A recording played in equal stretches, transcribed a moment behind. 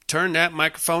turn that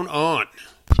microphone on.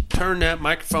 Turn that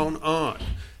microphone on.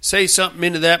 Say something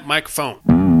into that microphone.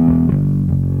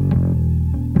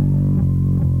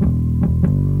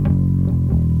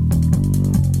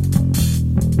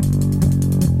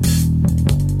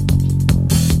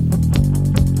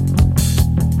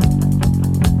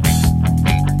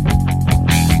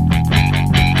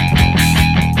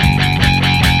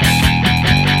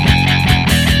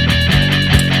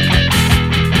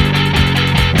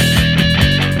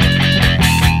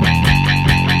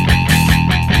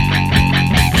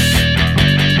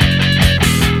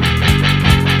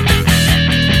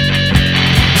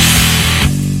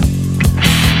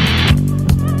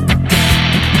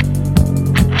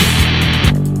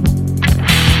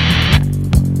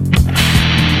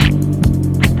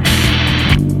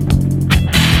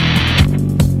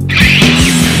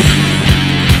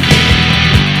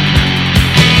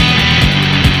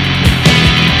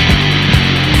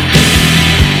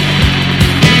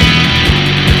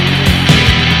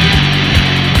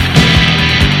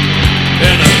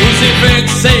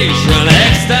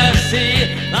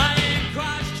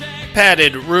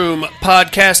 Padded Room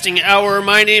Podcasting Hour.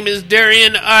 My name is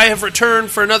Darian. I have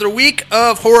returned for another week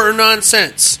of horror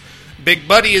nonsense. Big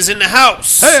Buddy is in the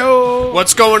house. Hey-o!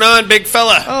 What's going on, big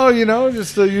fella? Oh, you know,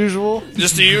 just the usual.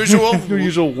 Just the usual? The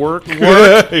usual work.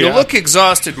 Yeah. You Yeah. look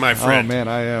exhausted, my friend. Oh, man,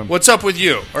 I am. What's up with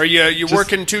you? Are you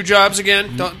working two jobs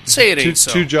again? Don't say it ain't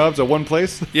so. Two jobs at one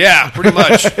place? Yeah, pretty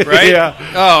much, right? Yeah.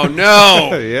 Oh,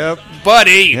 no. Yep.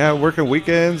 Buddy. Yeah, working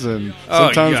weekends and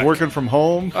sometimes yuck. working from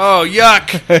home. Oh,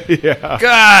 yuck. Yeah.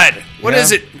 God. What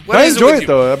is it? What I is enjoy with it, you?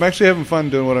 though. I'm actually having fun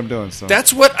doing what I'm doing. So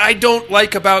That's what I don't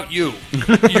like about you.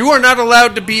 You are not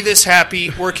allowed to be this happy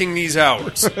working these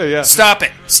hours. Yeah. Stop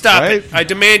it. Stop Right? it. I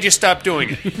demand you stop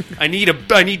doing it. I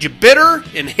need you bitter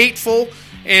and hateful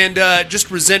and just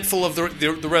resentful of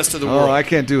the rest of the world. Oh, I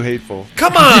can't do hateful.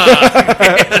 Come on.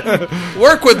 Man.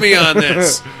 Work with me on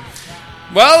this.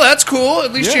 Well, that's cool.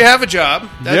 At least Yeah. you have a job.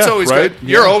 That's Yeah, always right? good.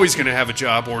 You're Yeah. always going to have a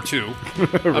job or two.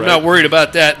 I'm Right. not worried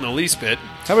about that in the least bit.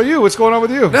 How about you? What's going on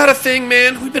with you? Not a thing,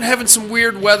 man. We've been having some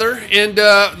weird weather, and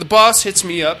the boss hits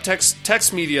me up,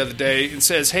 texts me the other day, and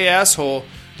says, "Hey, asshole,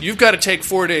 you've got to take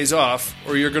 4 days off,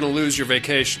 or you're going to lose your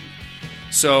vacation."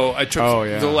 So I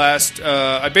took the last.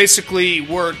 I basically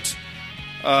worked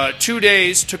 2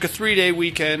 days, took a 3-day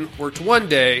weekend, worked 1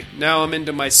 day. Now I'm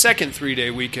into my second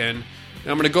 3-day weekend. And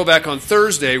I'm going to go back on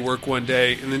Thursday, work 1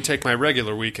 day, and then take my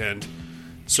regular weekend.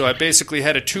 So I basically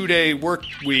had a 2-day work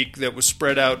week that was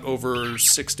spread out over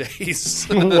 6 days.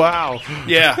 Wow.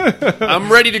 Yeah.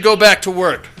 I'm ready to go back to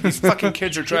work. These fucking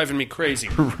kids are driving me crazy.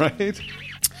 Right?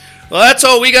 Well, that's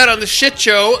all we got on the shit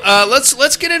show.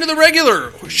 Let's get into the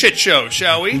regular shit show,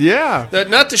 shall we? Yeah.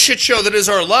 Not the shit show that is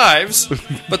our lives,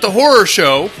 but the horror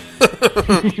show,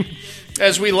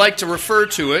 as we like to refer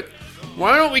to it.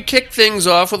 Why don't we kick things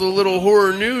off with a little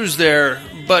horror news there,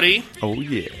 buddy? Oh,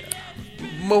 yeah.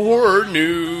 Horror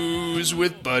news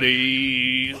with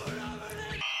Buddy.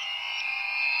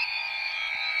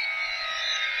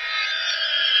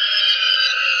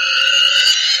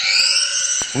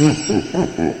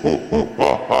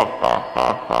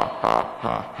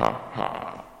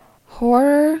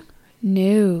 Horror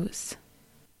news.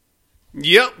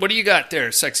 Yep, what do you got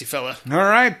there, sexy fella? All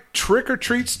right. Trick or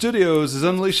Treat Studios is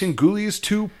unleashing Ghoulies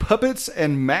 2 puppets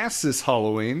and masks this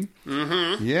Halloween.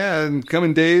 Mm-hmm. Yeah, in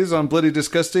coming days on Bloody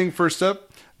Disgusting. First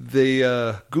up, the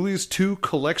Ghoulies 2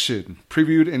 collection.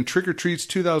 Previewed in Trick or Treat's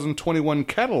 2021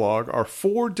 catalog are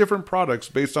 4 different products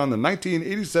based on the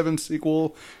 1987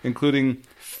 sequel, including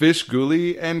Fish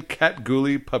Ghoulie and Cat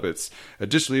Ghoulie puppets.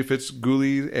 Additionally, Fitz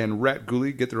Ghoulie and Rat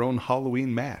Ghoulie get their own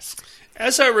Halloween masks.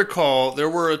 As I recall, there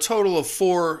were a total of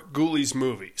 4 Ghoulies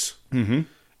movies. Mm-hmm.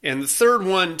 And the third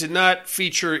one did not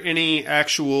feature any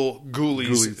actual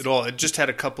Ghoulies at all. It just had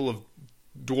a couple of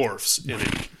dwarfs in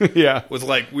it. Yeah. With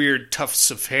like weird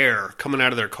tufts of hair coming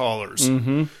out of their collars.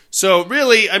 Mm-hmm. So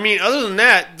really, I mean, other than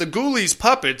that, the Ghoulies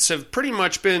puppets have pretty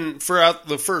much been, throughout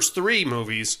the first 3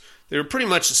 movies, they were pretty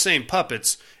much the same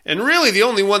puppets. And really, the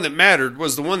only one that mattered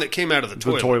was the one that came out of the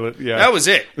toilet. The toilet, yeah. That was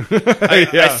it.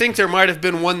 I think there might have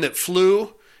been one that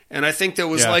flew, and I think there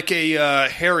was like a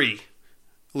hairy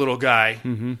little guy.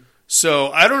 Mm-hmm. So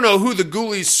I don't know who the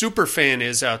Ghoulies superfan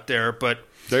is out there, but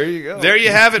there you go. There you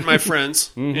have it, my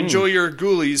friends. Mm-hmm. Enjoy your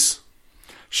Ghoulies.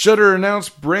 Shudder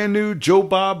announced brand new Joe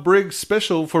Bob Briggs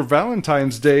special for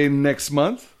Valentine's Day next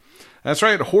month. That's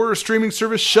right, horror streaming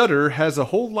service Shudder has a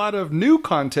whole lot of new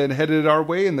content headed our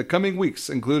way in the coming weeks,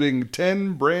 including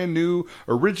 10 brand new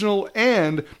original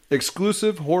and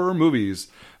exclusive horror movies.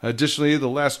 Additionally, The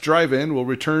Last Drive-In will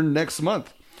return next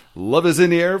month. Love is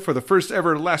in the air for the first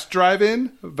ever Last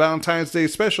Drive-In Valentine's Day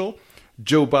special.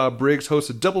 Joe Bob Briggs hosts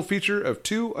a double feature of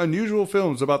 2 unusual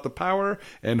films about the power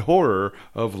and horror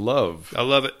of love. I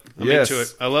love it. I'm into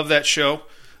it. I love that show.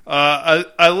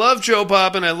 I love Joe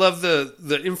Bob, and I love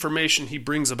the information he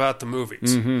brings about the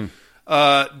movies.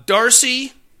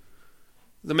 Darcy,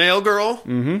 the mail girl,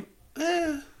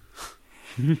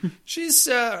 she's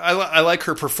I like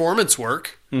her performance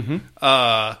work.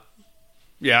 Yeah.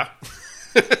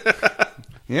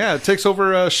 Yeah, it takes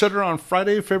over Shudder on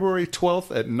Friday, February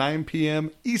 12th at 9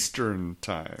 p.m. Eastern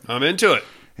Time. I'm into it.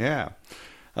 Yeah.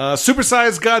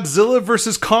 Supersized Godzilla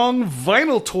vs. Kong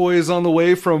vinyl toys on the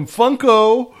way from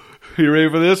Funko. You ready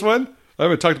for this one? I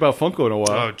haven't talked about Funko in a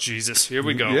while. Oh, Jesus. Here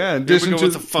we go. Yeah, Here we go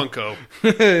with the Funko.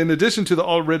 In addition to the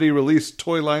already released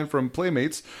toy line from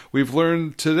Playmates, we've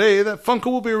learned today that Funko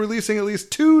will be releasing at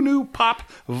least 2 new pop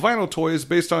vinyl toys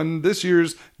based on this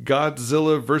year's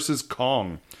Godzilla vs.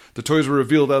 Kong. The toys were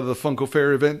revealed out of the Funko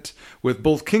Fair event, with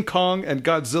both King Kong and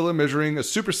Godzilla measuring a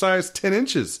supersized 10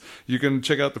 inches. You can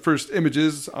check out the first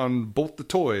images on both the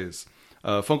toys.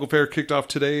 Funko Fair kicked off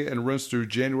today and runs through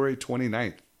January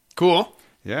 29th. Cool.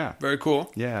 Yeah. Very cool.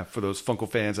 Yeah, for those Funko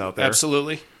fans out there.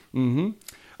 Absolutely. A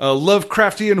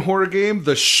Lovecraftian horror game,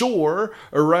 The Shore,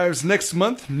 arrives next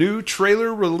month. New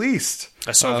trailer released.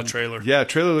 I saw the trailer. Yeah,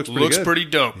 trailer looks pretty good. Looks pretty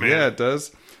dope, man. Yeah, it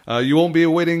does. You won't be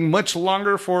waiting much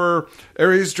longer for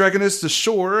Ares Dragonus. The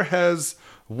Shore has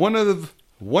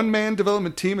one-man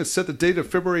development team has set the date of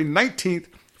February 19th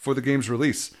for the game's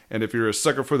release. And if you're a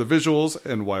sucker for the visuals,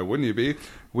 and why wouldn't you be,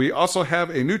 we also have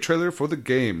a new trailer for the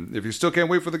game. If you still can't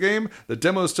wait for the game, the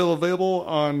demo is still available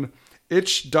on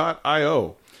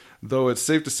itch.io. Though it's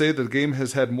safe to say that the game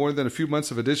has had more than a few months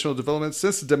of additional development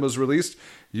since the demo's released,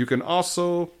 you can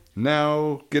also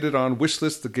now get it on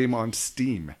Wishlist, the game on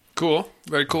Steam. Cool.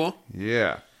 Very cool.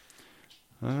 Yeah.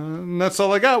 And that's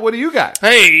all I got. What do you got?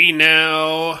 Hey,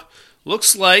 now.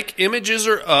 Looks like images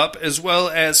are up, as well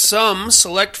as some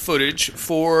select footage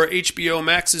for HBO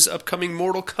Max's upcoming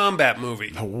Mortal Kombat movie.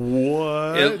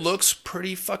 What? It looks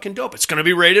pretty fucking dope. It's going to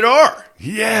be rated R.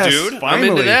 Yes, dude. finally.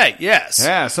 I'm into that, yes.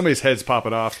 Yeah, somebody's head's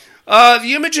popping off.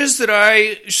 The images that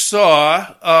I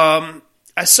saw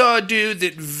a dude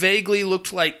that vaguely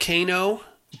looked like Kano,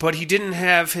 but he didn't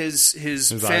have his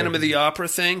Phantom of the Opera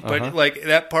thing, but like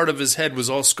that part of his head was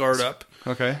all scarred up.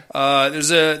 Okay. There's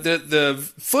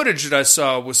the footage that I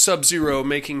saw was Sub-Zero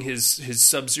making his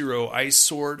Sub-Zero ice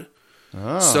sword.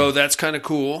 Oh. So that's kind of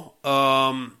cool.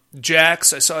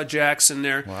 Jax, I saw Jax in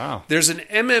there. Wow. There's an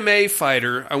MMA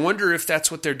fighter. I wonder if that's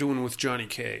what they're doing with Johnny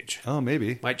Cage. Oh,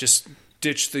 maybe. Might just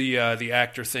ditch the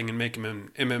actor thing and make him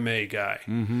an MMA guy.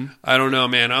 Mm-hmm. I don't know,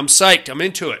 man. I'm psyched. I'm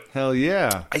into it. Hell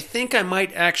yeah. I think I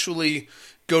might actually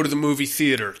go to the movie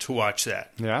theater to watch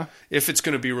that. Yeah. If it's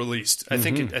going to be released. I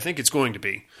think it's going to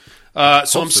be. So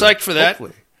I'm psyched for that.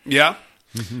 Hopefully. Yeah.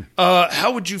 Mm-hmm.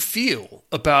 How would you feel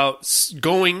about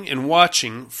going and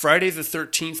watching Friday the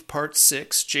 13th Part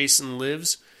 6, Jason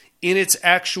Lives, in its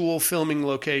actual filming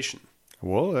location?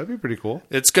 Whoa, that'd be pretty cool.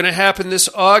 It's going to happen this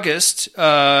August.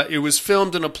 It was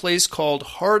filmed in a place called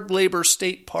Hard Labor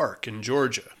State Park in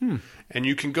Georgia. And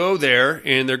you can go there,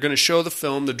 and they're going to show the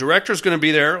film. The director's going to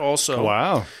be there also.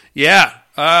 Wow. Yeah.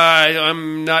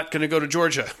 I'm not going to go to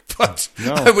Georgia, but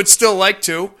No. I would still like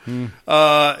to.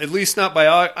 At least not by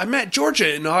August. I met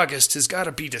Georgia in August has got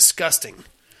to be disgusting.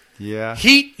 Yeah.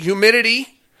 Heat,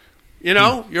 humidity. You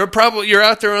know, you're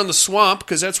out there on the swamp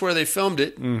because that's where they filmed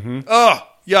it. Mm-hmm. Oh,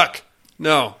 yuck.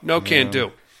 No, can't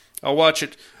do. I'll watch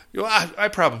it. You know, I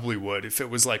probably would if it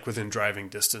was like within driving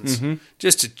distance,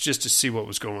 just to see what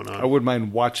was going on. I wouldn't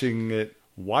mind watching it.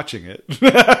 watching it,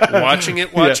 Like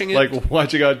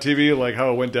watching on TV, like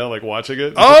how it went down, like watching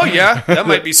it. Oh yeah, that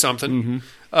might be something.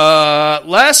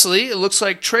 Lastly, it looks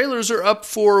like trailers are up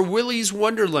for Willy's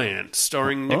Wonderland,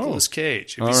 starring Nicolas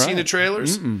Cage. Have you seen the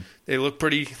trailers? They look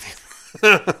pretty.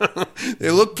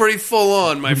 They look pretty full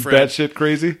on, my friend. Batshit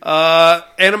crazy.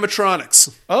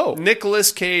 Animatronics. Oh,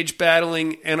 Nicolas Cage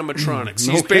battling animatronics.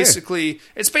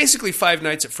 It's basically Five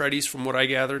Nights at Freddy's, from what I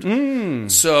gathered.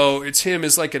 So it's him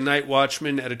as like a night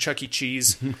watchman at a Chuck E.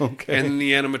 Cheese, and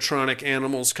the animatronic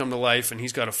animals come to life, and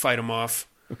he's got to fight them off.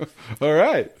 All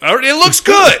right. It looks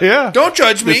good. Yeah. Don't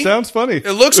judge me. It sounds funny.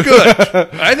 It looks good.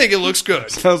 I think it looks good.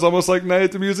 Sounds almost like Night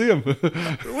at the Museum.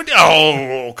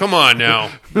 Oh, come on now.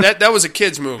 That was a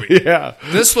kid's movie. Yeah.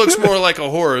 This looks more like a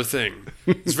horror thing.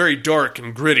 It's very dark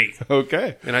and gritty.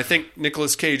 Okay. And I think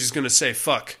Nicolas Cage is going to say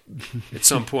fuck at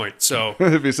some point. So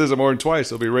if he says it more than twice,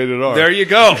 it'll be rated R. There you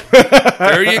go.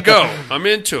 There you go. I'm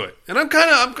into it. And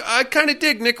I kind of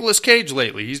dig Nicolas Cage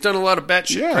lately. He's done a lot of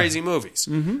batshit crazy movies.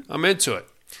 I'm into it.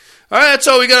 All right, that's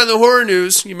all we got in the horror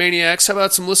news, you maniacs. How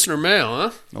about some listener mail,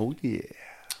 huh? Oh, yeah.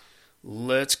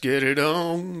 Let's get it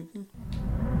on.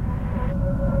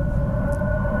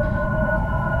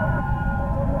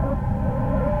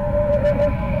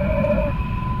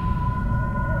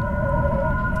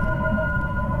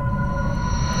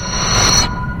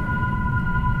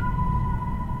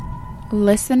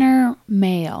 Listener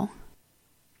mail.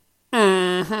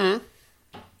 Mm-hmm.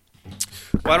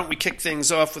 Why don't we kick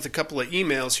things off with a couple of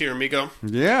emails here, amigo?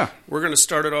 Yeah. We're going to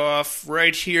start it off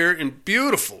right here in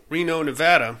beautiful Reno,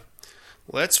 Nevada.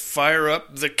 Let's fire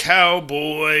up the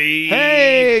cowboy.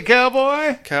 Hey,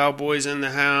 cowboy. Cowboys in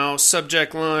the house.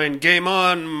 Subject line, game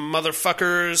on,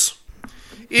 motherfuckers.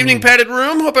 Evening padded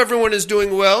room. Hope everyone is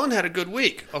doing well and had a good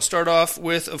week. I'll start off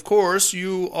with, of course,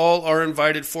 you all are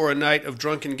invited for a night of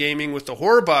drunken gaming with the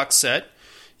horror box set.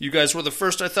 You guys were the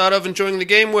first I thought of enjoying the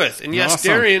game with. And yes,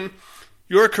 Awesome. Darian,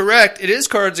 you're correct. It is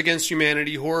Cards Against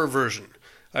Humanity horror version.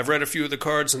 I've read a few of the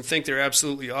cards and think they're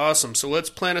absolutely awesome. So let's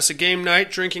plan us a game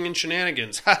night, drinking and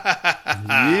shenanigans.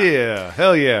 Yeah.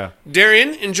 Hell yeah.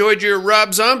 Darian, enjoyed your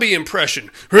Rob Zombie impression.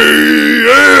 Hey,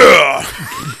 yeah!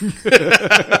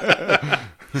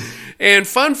 And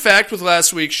fun fact with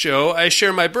last week's show, I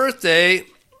share my birthday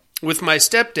with my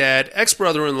stepdad,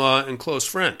 ex-brother-in-law, and close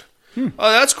friend. Oh,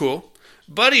 that's cool.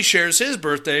 Buddy shares his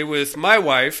birthday with my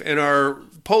wife and our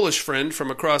Polish friend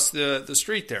from across the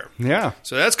street there. Yeah.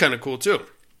 So that's kind of cool, too.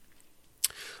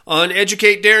 On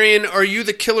Educate Darian, are you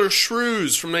the Killer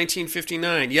Shrews from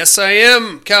 1959? Yes, I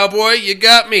am, cowboy. You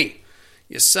got me.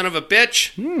 You son of a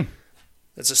bitch.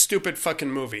 That's a stupid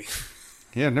fucking movie.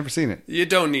 Yeah, I've never seen it. You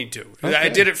don't need to. Okay. I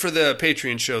did it for the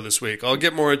Patreon show this week. I'll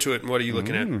get more into it. And what are you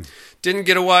looking at? Didn't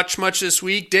get to watch much this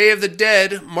week. Day of the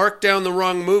Dead marked down the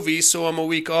wrong movie, so I'm a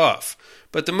week off.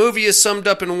 But the movie is summed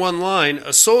up in one line.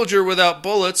 A soldier without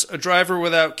bullets, a driver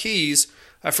without keys.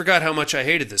 I forgot how much I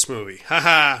hated this movie.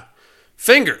 Haha.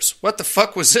 Fingers. What the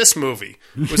fuck was this movie?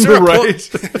 Was there a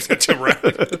point?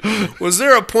 Was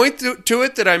there a point to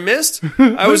it that I missed?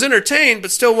 I was entertained, but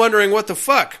still wondering what the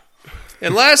fuck.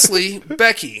 And lastly,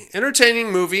 Becky.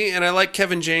 Entertaining movie, and I like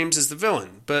Kevin James as the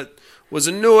villain, but was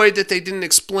annoyed that they didn't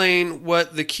explain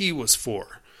what the key was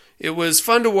for. It was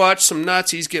fun to watch some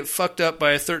Nazis get fucked up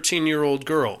by a 13-year-old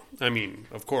girl. I mean,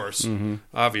 of course,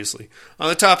 obviously. On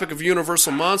the topic of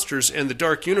Universal Monsters and the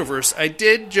Dark Universe, I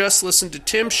did just listen to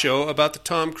Tim's show about the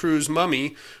Tom Cruise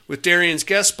Mummy with Darian's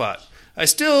guest spot. I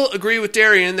still agree with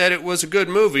Darian that it was a good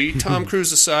movie, Tom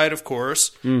Cruise aside, of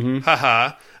course.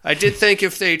 Haha. I did think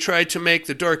if they tried to make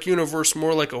the Dark Universe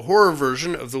more like a horror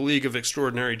version of the League of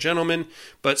Extraordinary Gentlemen,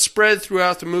 but spread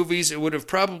throughout the movies, it would have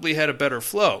probably had a better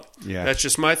flow. Yeah. That's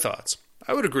just my thoughts.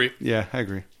 I would agree. Yeah, I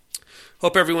agree.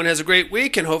 Hope everyone has a great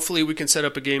week, and hopefully we can set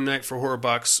up a game night for Horror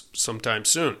Box sometime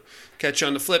soon. Catch you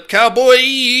on the flip,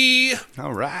 cowboy!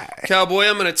 All right. Cowboy,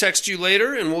 I'm going to text you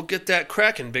later, and we'll get that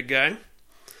cracking, big guy.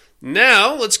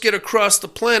 Now, let's get across the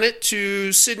planet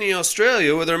to Sydney,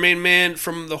 Australia, with our main man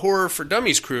from the Horror for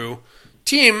Dummies crew,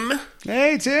 Tim.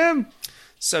 Hey, Tim.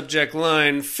 Subject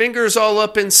line, fingers all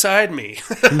up inside me.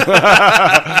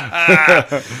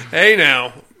 Hey,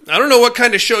 now. I don't know what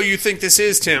kind of show you think this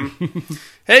is, Tim.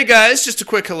 Hey, guys, just a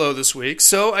quick hello this week.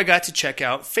 So I got to check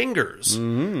out Fingers.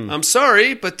 I'm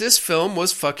sorry, but this film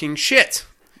was fucking shit.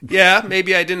 Yeah,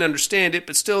 maybe I didn't understand it,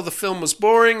 but still the film was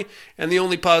boring, and the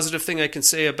only positive thing I can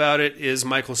say about it is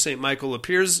Michael St.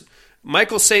 Michaels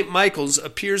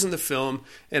appears in the film,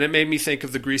 and it made me think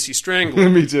of The Greasy Strangler.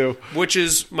 Me too. Which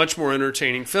is much more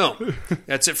entertaining film.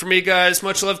 That's it for me, guys.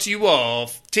 Much love to you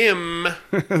all. Tim.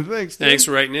 Thanks, Tim. Thanks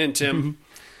for writing in, Tim.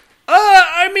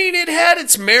 I mean, it had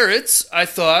its merits, I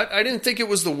thought. I didn't think it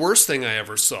was the worst thing I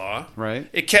ever saw. Right.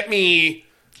 It kept me...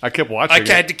 I kept watching I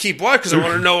had to keep watching because I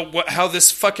want to know how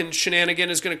this fucking shenanigan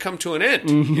is going to come to an end.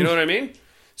 You know what I mean?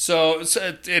 So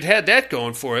it had that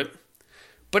going for it.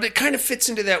 But it kind of fits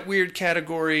into that weird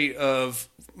category of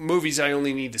movies I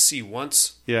only need to see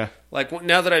once. Yeah. Like,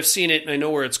 now that I've seen it and I know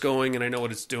where it's going and I know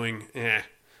what it's doing, I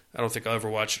don't think I'll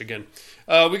ever watch it again.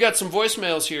 We got some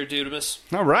voicemails here, Dudamus.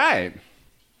 All right.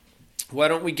 Why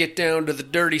don't we get down to the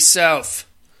dirty South?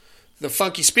 The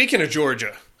funky, speaking of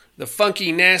Georgia, the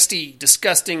funky, nasty,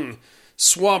 disgusting,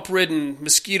 swamp-ridden,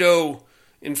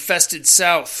 mosquito-infested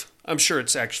South. I'm sure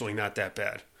it's actually not that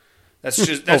bad. That's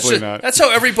just not. That's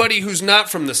how everybody who's not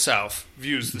from the South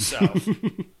views the South.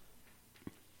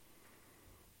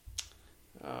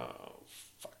 Oh,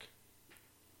 fuck.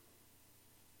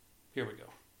 Here we go.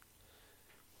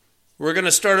 We're going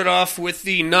to start it off with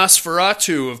the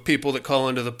Nosferatu of people that call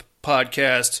into the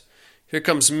podcast. Here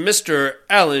comes Mr.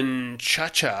 Alan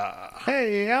Cha-Cha.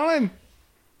 Hey, Alan.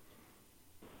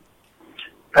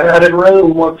 Padded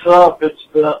room, what's up? It's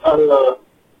the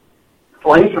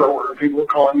flamethrower. People are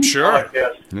calling me. Sure.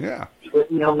 Podcast. Yeah. Just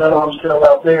letting y'all know I'm still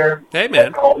out there. Hey, man.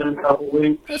 I called in a couple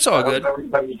weeks. That's all good.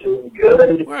 Everybody's doing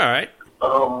good. We're all right.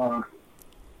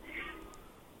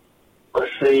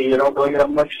 Let's see. I don't really have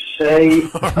much to say.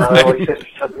 Like I said,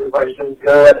 everybody's doing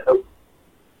good. I hope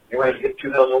everybody's get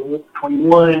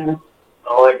 2021.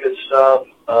 All that good stuff.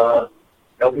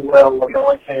 be well. Love y'all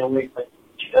like family. Like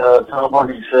Tom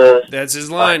Hardy says. That's his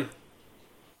line.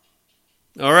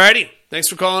 All righty. Thanks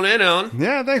for calling in, Alan.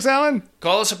 Yeah, thanks, Alan.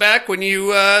 Call us back when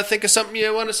you think of something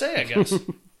you want to say, I guess.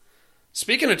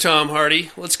 Speaking of Tom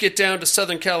Hardy, let's get down to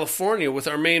Southern California with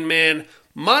our main man,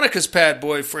 Monica's pad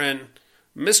boyfriend,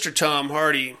 Mr. Tom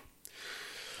Hardy.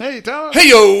 Hey, Tom.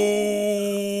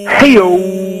 Hey-yo!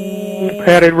 Hey-yo!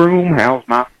 Padded room. How's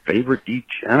my favorite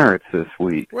degenerates this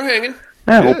week? We're hanging.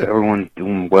 I hope everyone's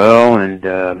doing well, and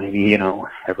maybe,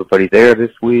 everybody there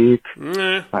this week.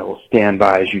 Nah. I will stand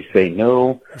by as you say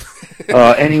no.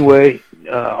 Anyway,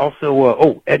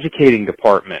 also, educating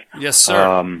department. Yes,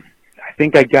 sir. I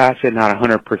think I got you, not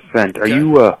 100%. Are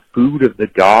you Food of the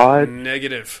Gods?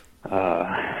 Negative.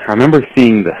 I remember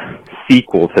seeing the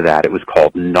sequel to that. It was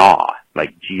called Gnaw,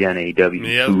 like G-N-A-W,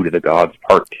 Yep. Food of the Gods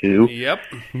Part 2. Yep.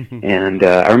 And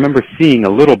I remember seeing a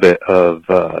little bit of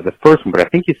the first one, but I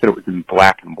think you said it was in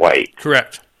black and white.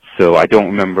 Correct. So I don't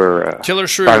remember. Killer If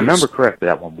Shrews. I remember correctly,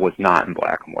 that one was not in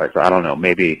black and white. So I don't know.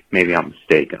 Maybe I'm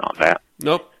mistaken on that.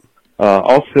 Nope.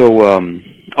 Also,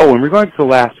 in regards to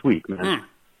last week, man,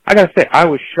 I gotta say I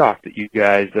was shocked that you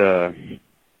guys.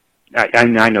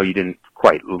 I know you didn't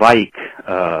quite like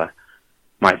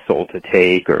My Soul to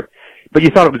Take, but you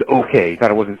thought it was okay. You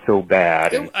thought it wasn't so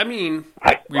bad. And I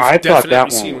thought definitely that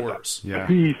one seen was worse. Yeah. a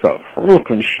piece of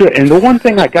freaking shit. And the one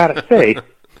thing I gotta say,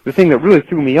 the thing that really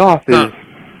threw me off is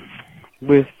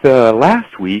with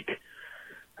last week,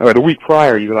 or the week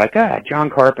prior, you were like, John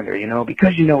Carpenter,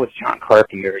 because it's John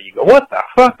Carpenter, you go, what the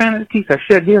fuck, man, this piece of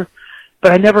shit here.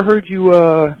 But I never heard you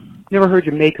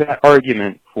make that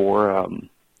argument for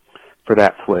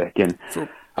that flick. And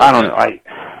I don't know,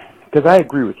 because I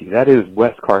agree with you. That is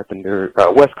Wes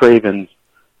Craven's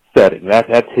setting.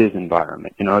 That's his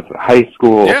environment. It's a high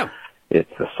school. Yeah.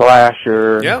 It's a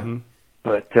slasher. Yeah.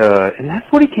 But and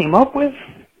that's what he came up with.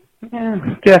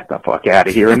 Man, get the fuck out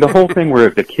of here. And the whole thing where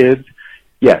the kids,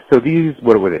 so these,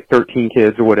 what was it, 13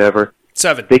 kids or whatever.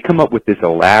 7. They come up with this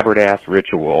elaborate ass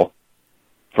ritual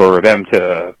for them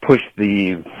to push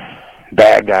the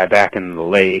bad guy back in the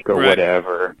lake or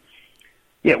whatever.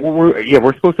 Yeah,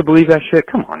 we're supposed to believe that shit?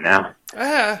 Come on now.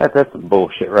 That's some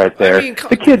bullshit right there.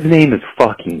 The kid's name is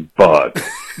fucking Bug.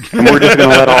 And we're just going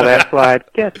to let all that slide?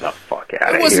 Get the fuck out of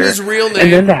here. It wasn't his real name.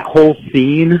 And then that whole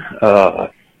scene,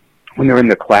 when they're in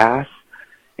the class,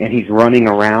 and he's running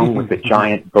around with the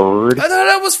giant bird. I thought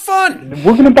that was fun.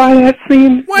 We're going to buy that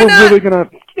scene? Why we're not? really going to...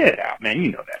 Get out, man.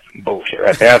 You know that's some bullshit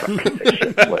right there. That's a piece of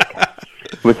shit flick.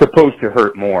 It was supposed to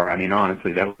hurt more. I mean,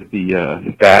 honestly, that was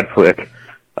the bad flick.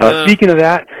 Speaking of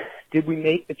that, did we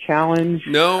make the challenge?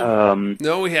 No.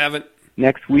 No, we haven't.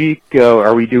 Next week,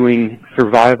 are we doing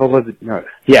survival of the... No.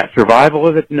 Yeah, survival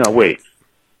of the... No, wait.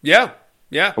 Yeah.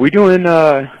 Yeah. Are we doing...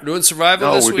 We're doing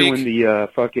survival this week. No, we're doing the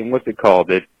fucking... What's it called?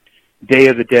 The Day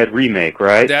of the Dead remake,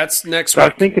 right? That's next So I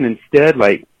week. was thinking instead,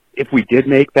 like, if we did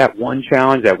make that one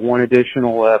challenge, that one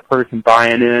additional person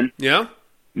buying in, Yeah.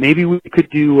 maybe we could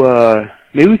do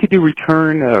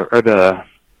Return or the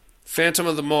Phantom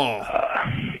of the Mall.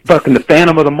 fucking the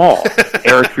Phantom of the Mall,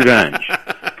 Eric's Revenge.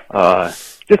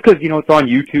 Just because it's on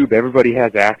YouTube, everybody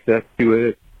has access to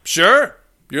it. Sure.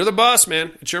 You're the boss,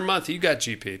 man. It's your month. You got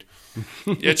GP'd.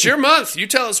 It's your month. You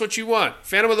tell us what you want.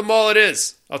 Phantom of the Mall it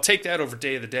is. I'll take that over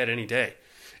Day of the Dead any day.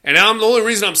 And the only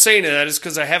reason I'm saying that is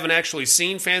because I haven't actually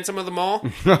seen Phantom of the Mall.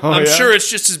 I'm sure it's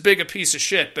just as big a piece of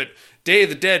shit, but Day of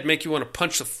the Dead make you want to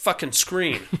punch the fucking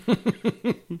screen.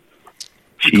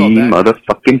 Gee,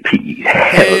 motherfucking Pete.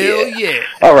 Hell yeah.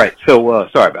 All right, so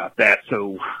sorry about that.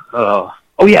 So, so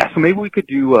maybe we could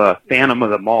do Phantom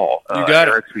of the Mall, You got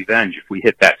it. Eric's Revenge, if we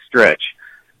hit that stretch.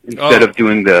 Instead of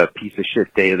doing the piece of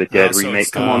shit Day of the Dead So remake.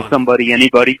 it's Come done. on, somebody,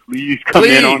 anybody, please come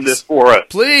in on this for us.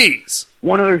 Please.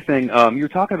 One other thing, you were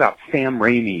talking about Sam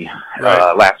Raimi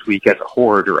Right. last week as a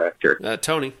horror director.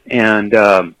 Tony. And,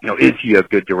 is he a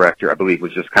good director? I believe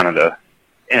was just kind of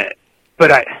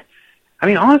but I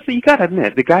mean, honestly, you gotta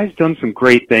admit, the guy's done some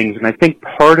great things, and I think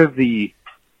part of the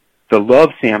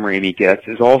love Sam Raimi gets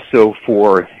is also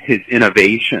for his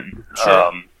innovation,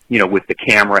 Sure. with the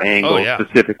camera angle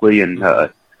specifically, and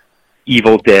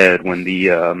Evil Dead, when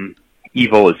the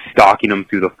evil is stalking him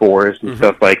through the forest and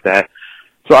stuff like that.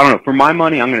 So I don't know. For my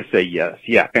money, I'm going to say yes.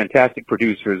 Yeah, fantastic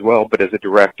producer as well, but as a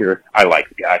director, I like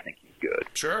the guy. I think he's good.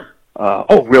 Sure.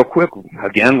 Real quick,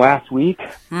 again, last week,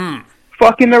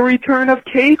 fucking the return of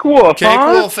Cake Wolf, Cake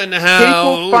Wolf in the house. Cake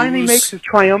Wolf finally makes his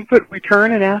triumphant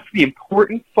return and asks the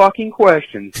important fucking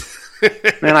questions.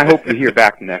 Man, I hope to hear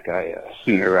back from that guy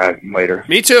sooner rather than later.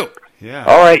 Me too. Yeah.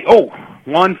 All right. Oh,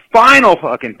 one final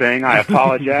fucking thing. I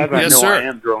apologize. I Yes, know sir. I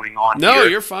am droning on No, here.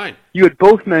 you're fine. You had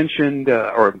both mentioned,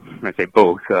 or when I say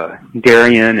both,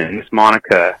 Darian and Miss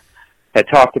Monica had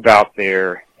talked about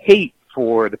their hate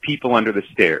for the people under the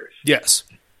stairs. Yes.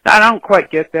 I don't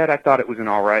quite get that. I thought it was an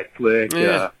all right flick.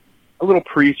 Yeah. A little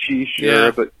preachy, sure,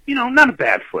 Yeah. but, not a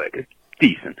bad flick. It's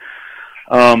decent.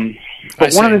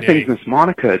 But one of the things Miss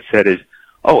Monica had said is,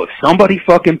 oh, if somebody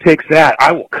fucking picks that,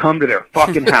 I will come to their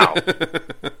fucking house.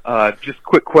 Just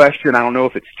quick question. I don't know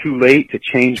if it's too late to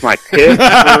change my pick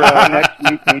for next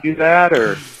week. Can we do that,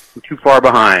 or we're too far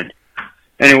behind?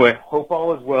 Anyway, hope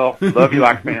all is well. Love you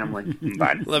like family.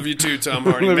 Bye. Love you too, Tom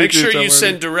Hardy. Love you Make too, sure Tom you Hardy.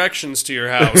 send directions to your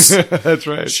house. That's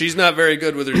right. She's not very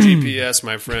good with her GPS,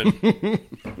 my friend.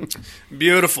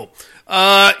 Beautiful.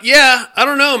 Yeah, I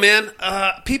don't know, man.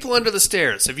 People Under the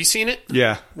Stairs. Have you seen it?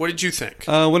 Yeah. What did you think?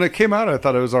 When it came out, I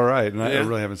thought it was all right, and I Yeah.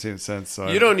 really haven't seen it since. So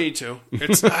You don't need to.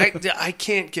 It's I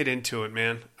can't get into it,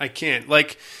 man. I can't.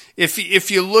 Like if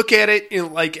you look at it,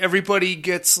 like everybody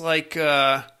gets like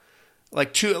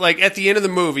at the end of the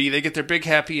movie, they get their big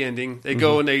happy ending. They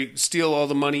go and they steal all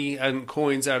the money and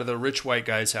coins out of the rich white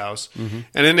guy's house, and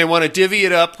then they want to divvy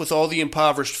it up with all the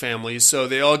impoverished families, so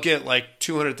they all get like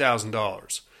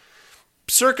 $200,000.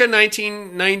 Circa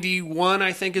 1991,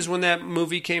 I think, is when that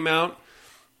movie came out.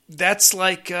 That's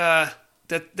like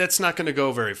that's not going to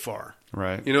go very far.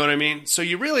 Right. You know what I mean? So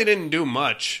you really didn't do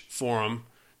much for them.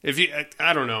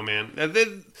 I don't know, man.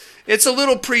 It's a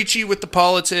little preachy with the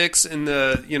politics and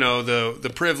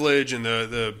the privilege and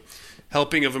the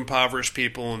helping of impoverished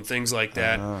people and things like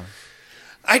that.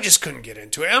 I just couldn't get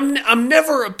into it. I'm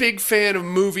never a big fan of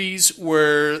movies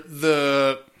where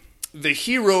the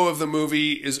hero of the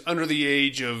movie is under the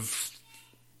age of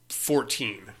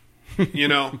 14.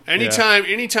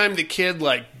 Anytime the kid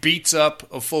like beats up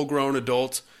a full-grown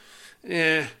adult,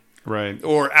 Right.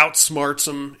 or outsmarts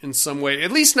them in some way.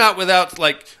 At least not without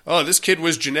like, oh, this kid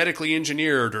was genetically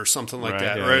engineered or something like Right,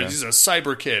 that. yeah, Or yeah. he's a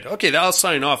cyber kid. Okay, I'll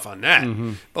sign off on that.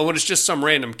 But when it's just some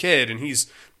random kid and he's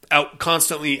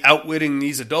constantly outwitting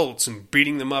these adults and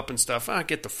beating them up and stuff,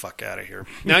 get the fuck out of here.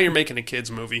 Now you're making a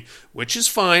kid's movie, which is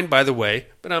fine, by the way,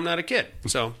 but I'm not a kid.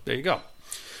 So there you go.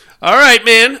 All right,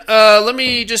 man. Let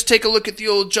me just take a look at the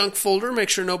old junk folder, make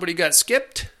sure nobody got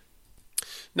skipped.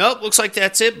 Nope, looks like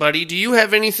that's it, buddy. Do you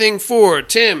have anything for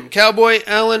Tim, Cowboy,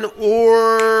 Alan,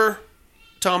 or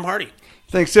Tom Hardy?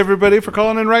 Thanks, everybody, for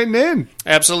calling and writing in.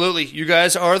 Absolutely. You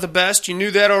guys are the best. You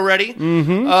knew that already.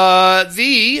 Mm-hmm.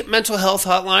 The mental health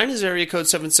hotline is area code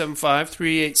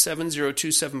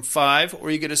 775-387-0275, or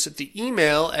you get us at the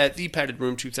email at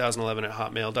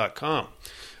thepaddedroom2011@hotmail.com.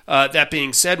 That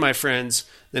being said, my friends,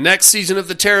 the next season of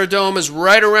the Terror Dome is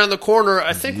right around the corner.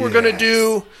 I think we're going to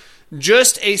do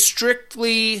just a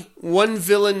strictly one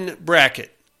villain bracket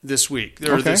this week,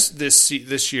 or Okay.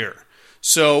 this year.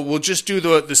 So we'll just do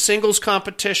the singles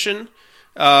competition.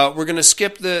 We're going to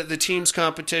skip the teams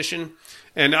competition,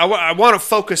 and I want to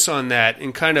focus on that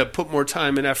and kind of put more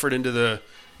time and effort into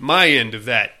my end of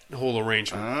that whole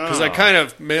arrangement, because I kind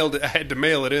of I had to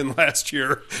mail it in last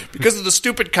year because of the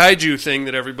stupid kaiju thing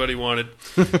that everybody wanted.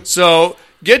 So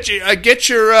get your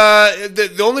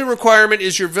the only requirement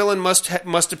is your villain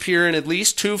must appear in at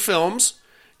least 2 films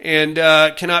and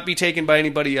cannot be taken by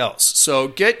anybody else. So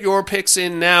get your picks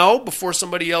in now before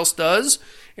somebody else does.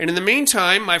 And in the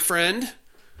meantime, my friend,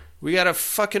 we got a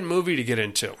fucking movie to get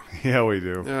into. Yeah, we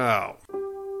do. Oh.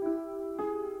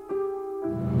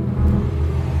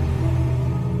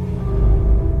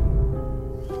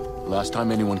 Last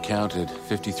time anyone counted,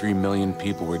 53 million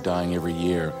people were dying every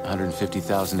year.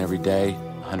 150,000 every day,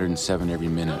 107 every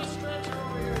minute.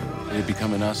 It had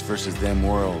become an us versus them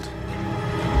world.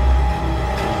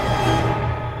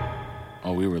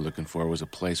 All we were looking for was a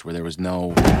place where there was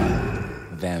no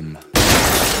them.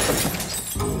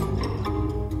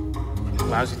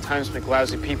 Lousy times make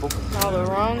lousy people. All the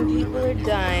wrong people are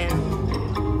dying.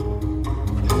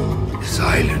 This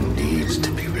island needs to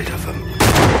be rid of them.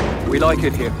 We like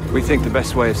it here. We think the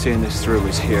best way of seeing this through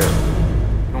is here.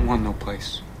 We don't want no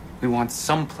place. We want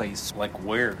some place. Like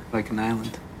where? Like an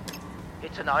island.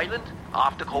 It's an island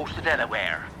off the coast of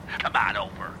Delaware. Come on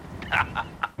over.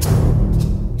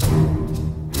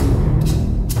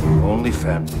 Only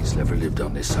families ever lived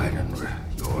on this island were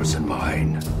yours and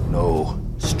mine. No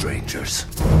strangers.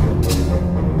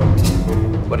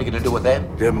 What are you gonna do with them?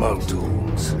 They're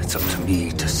Muldoons. It's up to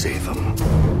me to save them.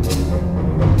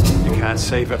 You can't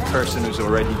save a person who's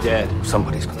already dead.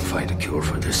 Somebody's gonna find a cure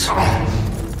for this.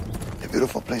 A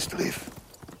beautiful place to live.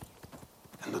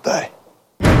 And to die.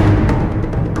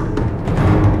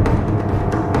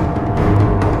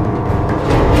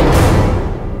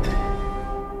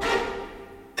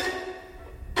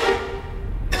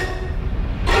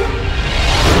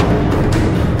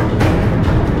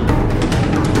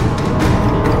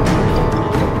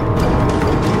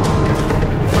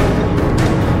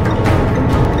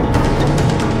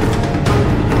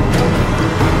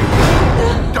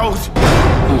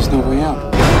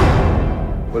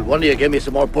 Wonder you give me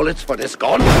some more bullets for this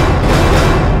gun?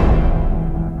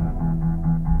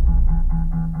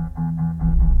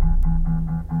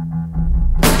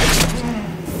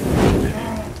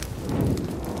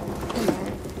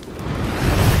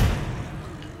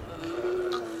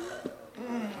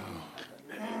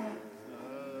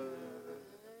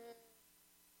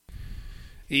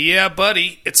 Yeah,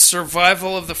 buddy, it's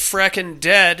Survival of the Frackin'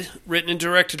 Dead, written and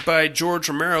directed by George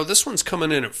Romero. This one's coming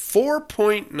in at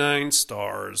 4.9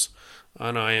 stars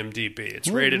on IMDb. It's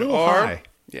rated R. High.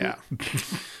 Yeah.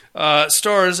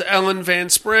 Stars Ellen Van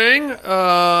Sprang,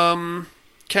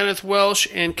 Kenneth Welsh,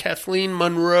 and Kathleen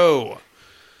Monroe.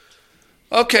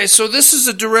 Okay, so this is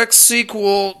a direct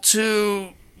sequel to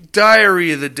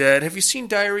Diary of the Dead. Have you seen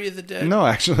Diary of the Dead? No,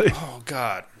 actually. Oh,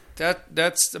 God.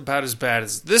 That's about as bad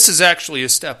as... This is actually a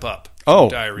step up from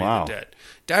Diary of the Dead.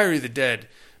 Diary of the Dead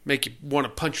make you want to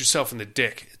punch yourself in the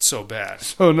dick. It's so bad.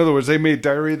 So, in other words, they made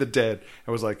Diary of the Dead.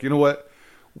 I was like, you know what?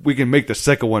 We can make the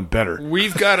second one better.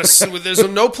 We've got to... There's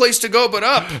no place to go but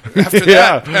up after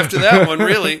that. After that one,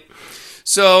 really.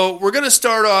 So, we're going to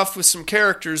start off with some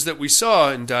characters that we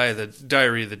saw in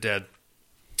Diary of the Dead.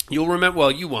 You'll remember,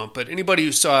 well, you won't, but anybody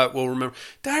who saw it will remember.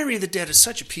 Diary of the Dead is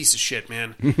such a piece of shit,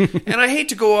 man. And I hate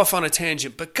to go off on a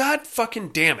tangent, but god fucking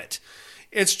damn it.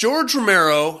 It's George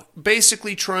Romero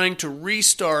basically trying to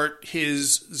restart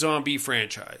his zombie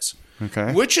franchise.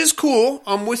 Okay. Which is cool.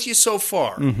 I'm with you so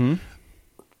far. Mm-hmm.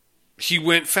 He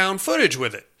went found footage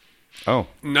with it. Oh.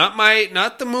 Not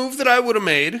the move that I would have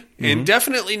made, and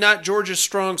definitely not George's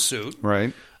strong suit.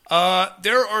 Right.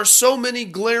 There are so many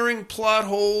glaring plot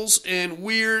holes and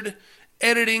weird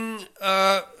editing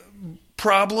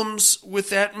problems with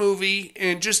that movie,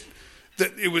 and just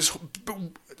that it was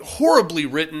horribly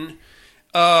written.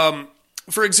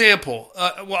 For example,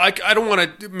 I don't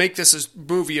want to make this a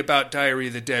movie about Diary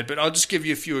of the Dead, but I'll just give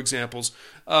you a few examples.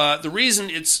 The reason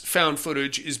it's found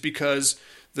footage is because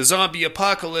the zombie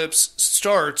apocalypse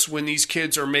starts when these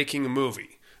kids are making a movie.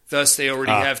 Thus, they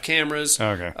already have cameras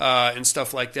and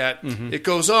stuff like that. Mm-hmm. It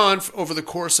goes on over the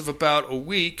course of about a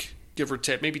week, give or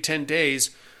take, maybe 10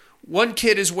 days. One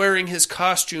kid is wearing his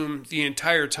costume the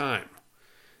entire time.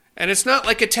 And it's not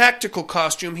like a tactical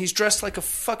costume. He's dressed like a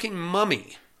fucking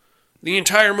mummy the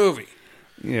entire movie.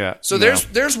 Yeah. So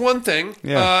there's one thing.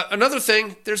 Yeah. Another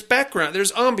thing, there's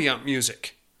ambient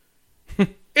music.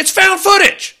 It's found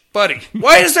footage! Buddy,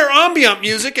 why is there ambient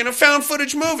music in a found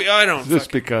footage movie? I don't.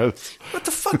 Just because. What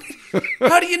the fuck?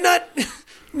 How do you not?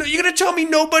 No, you're gonna tell me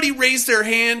nobody raised their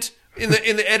hand in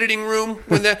the editing room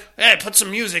when hey, put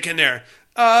some music in there.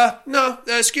 No,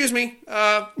 excuse me.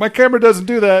 My camera doesn't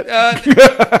do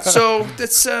that. So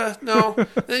that's no.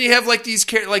 Then you have like these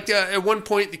at one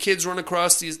point the kids run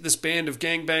across this band of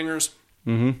gangbangers,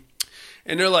 and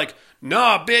they're like,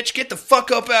 "Nah, bitch, get the fuck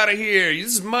up out of here.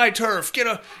 This is my turf. Get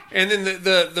up." And then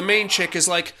the main chick is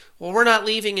like, "Well, we're not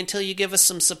leaving until you give us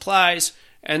some supplies."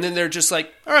 And then they're just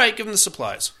like, "All right, give them the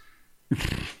supplies."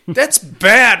 That's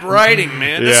bad writing,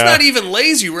 man. That's not even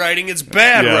lazy writing. It's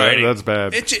bad writing. That's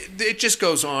bad. It just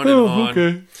goes on and on.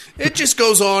 Okay. It just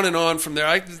goes on and on from there.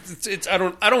 I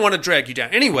don't want to drag you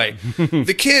down. Anyway,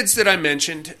 the kids that I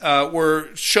mentioned were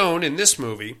shown in this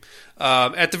movie.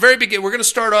 At the very beginning, we're going to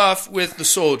start off with the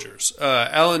soldiers.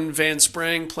 Ellen Van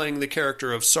Sprang playing the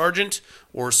character of Sergeant,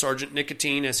 or Sergeant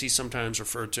Nicotine, as he's sometimes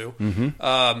referred to.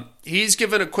 Mm-hmm. He's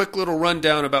given a quick little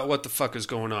rundown about what the fuck is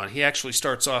going on. He actually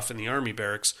starts off in the army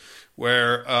barracks,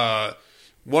 where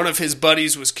one of his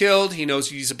buddies was killed. He knows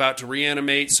he's about to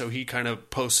reanimate, so he kind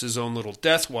of posts his own little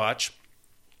death watch.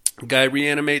 Guy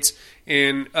reanimates,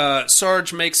 and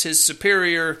Sarge makes his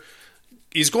superior...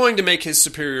 He's going to make his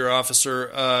superior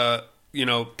officer,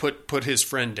 put his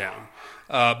friend down.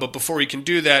 But before he can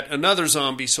do that, another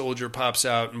zombie soldier pops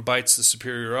out and bites the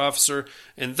superior officer.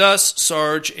 And thus,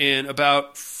 Sarge and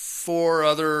about 4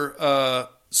 other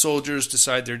soldiers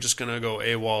decide they're just going to go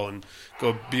AWOL and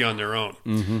go be on their own.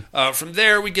 Mm-hmm. From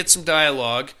there, we get some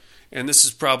dialogue. And this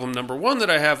is problem number 1 that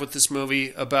I have with this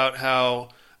movie, about how...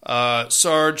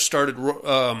 Sarge started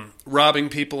robbing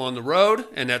people on the road,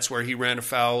 and that's where he ran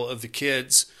afoul of the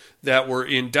kids that were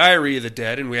in Diary of the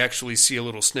Dead, and we actually see a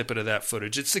little snippet of that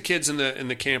footage. It's the kids in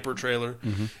the camper trailer.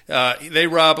 Mm-hmm. They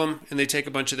rob them, and they take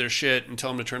a bunch of their shit and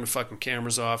tell them to turn the fucking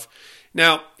cameras off.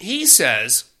 Now, he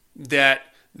says that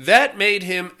made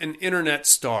him an internet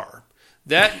star.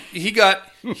 That he got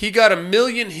 1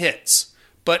 million hits.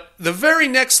 But the very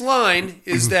next line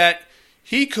is that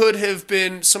he could have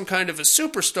been some kind of a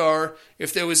superstar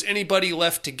if there was anybody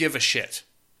left to give a shit.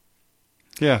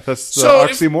 Yeah, that's the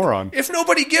oxymoron. If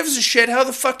nobody gives a shit, how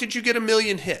the fuck did you get 1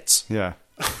 million hits? Yeah,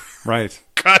 right.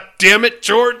 God damn it,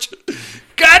 George.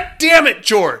 God damn it,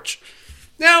 George.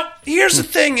 Now, here's the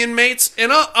thing, inmates,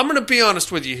 and I'm going to be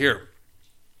honest with you here.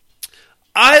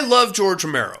 I love George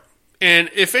Romero. And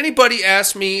if anybody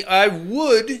asked me, I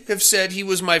would have said he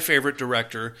was my favorite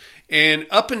director. And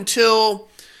up until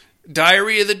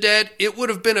Diary of the Dead, it would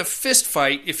have been a fist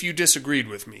fight if you disagreed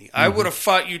with me. I would have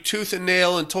fought you tooth and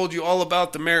nail and told you all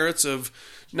about the merits of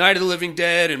Night of the Living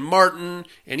Dead and Martin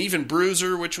and even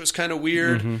Bruiser, which was kind of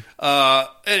weird. And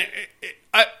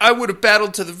I would have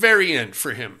battled to the very end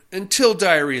for him until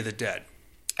Diary of the Dead.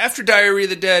 After Diary of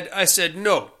the Dead, I said,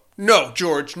 no,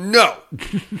 George, no.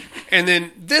 And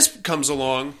then this comes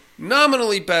along,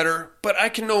 nominally better, but I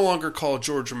can no longer call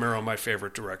George Romero my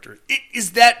favorite director.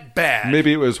 Is that bad?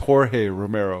 Maybe it was Jorge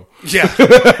Romero. Yeah.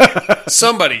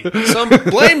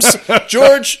 Blame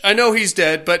George. I know he's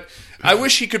dead, but I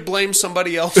wish he could blame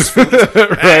somebody else for this.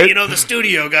 Right. The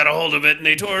studio got a hold of it and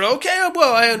they tore it. Okay,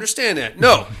 well, I understand that.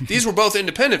 No, these were both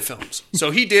independent films.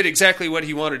 So he did exactly what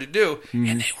he wanted to do,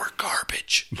 and they were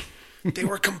garbage. They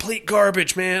were complete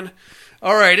garbage, man.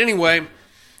 All right, anyway.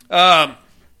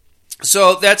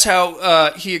 So that's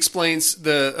how he explains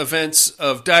the events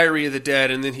of Diary of the Dead,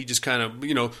 and then he just kind of,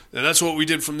 and that's what we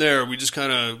did from there. We just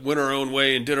kind of went our own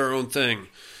way and did our own thing.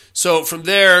 So from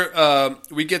there,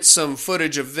 we get some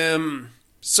footage of them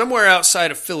somewhere outside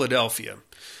of Philadelphia.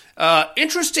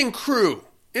 Interesting crew,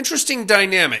 interesting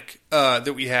dynamic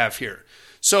that we have here.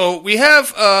 So we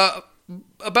have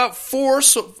about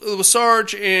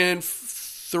Sarge and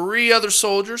four other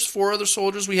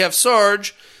soldiers. We have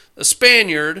Sarge, a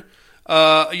Spaniard,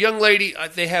 a young lady.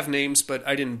 They have names, but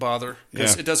I didn't bother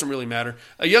because it doesn't really matter.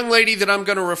 A young lady that I'm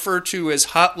going to refer to as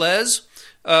Hot Les,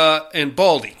 and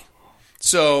Baldy.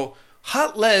 So,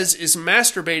 Hot Les is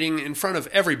masturbating in front of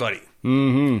everybody,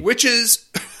 which is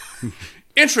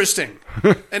interesting.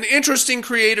 An interesting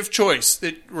creative choice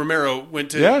that Romero went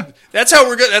to. Yeah. That's how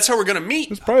we're going to meet.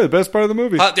 It's probably the best part of the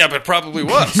movie. Yeah, but it probably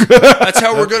was. That's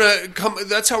how we're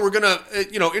going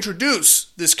to introduce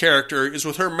this character, is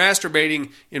with her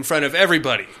masturbating in front of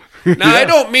everybody. Now, I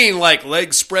don't mean like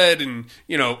legs spread and,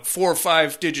 4 or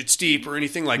 5 digits deep or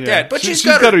anything like that. But she's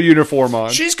got her uniform on.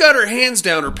 She's got her hands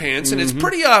down her pants, and it's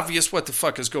pretty obvious what the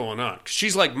fuck is going on. 'Cause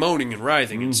she's like moaning and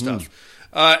writhing and stuff.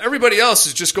 Everybody else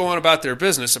is just going about their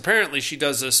business. Apparently, she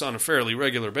does this on a fairly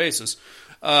regular basis.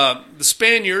 The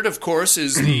Spaniard, of course,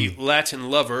 is the Latin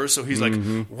lover, so he's like,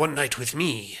 one night with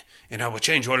me, and I will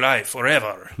change your life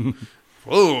forever.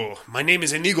 Oh, my name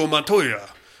is Inigo Montoya.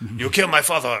 You kill my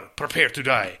father. Prepare to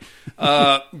die.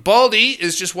 Baldy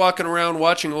is just walking around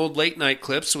watching old late-night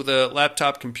clips with a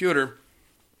laptop computer.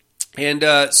 And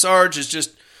Sarge is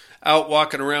just out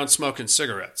walking around smoking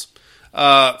cigarettes.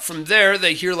 From there,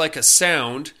 they hear like a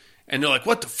sound, and they're like,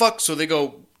 what the fuck? So they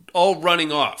go all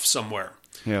running off somewhere.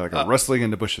 Yeah, like a rustling in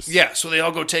the bushes. Yeah, so they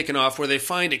all go taking off, where they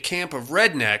find a camp of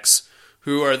rednecks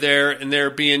who are there, and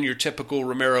they're being your typical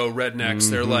Romero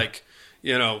rednecks. They're like,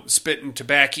 spitting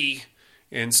tobacco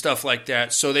and stuff like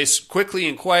that. So they quickly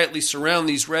and quietly surround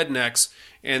these rednecks,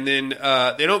 and then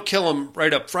they don't kill them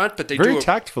right up front, but they very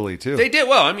tactfully too. They did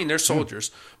well. I mean, they're soldiers,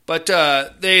 but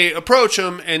they approach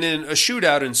them, and then a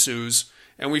shootout ensues,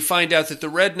 and we find out that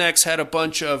the rednecks had a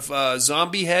bunch of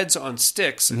zombie heads on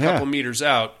sticks a couple meters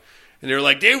out, and they're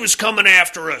like, they was coming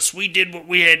after us. We did what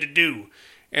we had to do.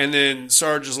 And then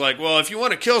Sarge is like, well, if you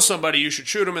want to kill somebody, you should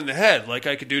shoot them in the head, like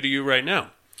I could do to you right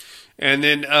now. And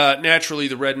then, naturally,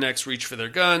 the rednecks reach for their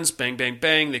guns. Bang, bang,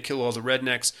 bang. They kill all the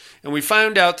rednecks. And we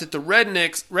found out that the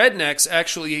rednecks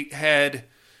actually had...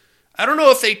 I don't know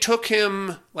if they took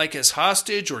him, like, as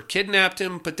hostage or kidnapped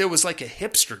him, but there was, like, a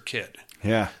hipster kid.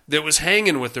 Yeah. That was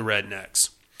hanging with the rednecks.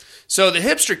 So the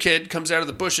hipster kid comes out of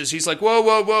the bushes. He's like, whoa,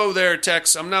 whoa, whoa there,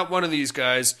 Tex. I'm not one of these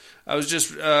guys. I was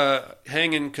just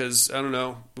hanging because, I don't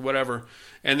know, whatever.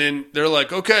 And then they're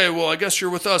like, okay, well, I guess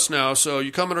you're with us now, so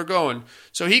you coming or going?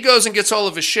 So he goes and gets all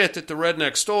of his shit that the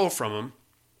redneck stole from him,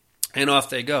 and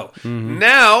off they go.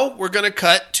 Now we're going to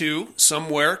cut to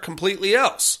somewhere completely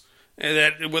else, and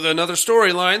that with another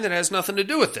storyline that has nothing to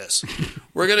do with this.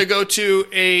 We're going to go to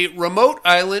a remote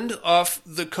island off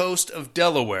the coast of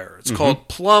Delaware. It's called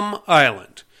Plum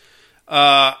Island.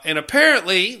 And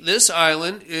apparently, this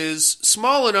island is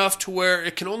small enough to where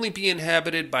it can only be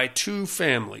inhabited by 2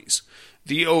 families.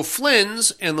 The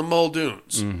O'Flynn's and the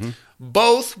Muldoons.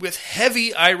 Both with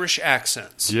heavy Irish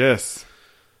accents. Yes.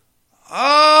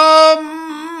 I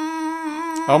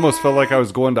almost felt like I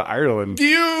was going to Ireland.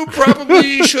 You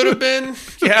probably should have been.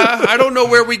 Yeah, I don't know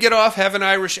where we get off having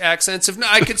Irish accents. If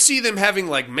not, I could see them having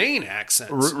like Maine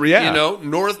accents. Yeah.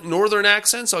 Northern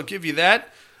accents, I'll give you that.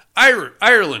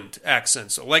 Ireland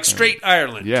accents, like straight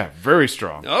Ireland. Yeah, very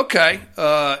strong. Okay,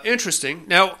 interesting.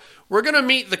 Now, we're going to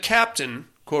meet the captain,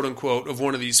 quote unquote, of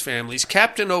one of these families,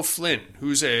 Captain O'Flynn,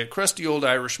 who's a crusty old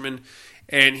Irishman,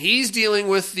 and he's dealing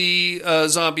with the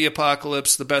zombie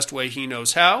apocalypse the best way he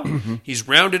knows how. He's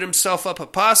rounded himself up a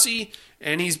posse,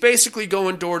 and he's basically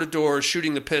going door to door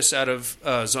shooting the piss out of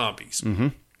zombies.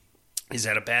 Is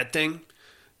that a bad thing?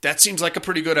 That seems like a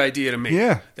pretty good idea to me.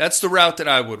 Yeah. That's the route that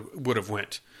I would have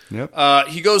went. Yep.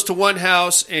 He goes to one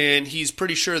house, and he's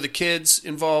pretty sure the kids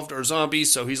involved are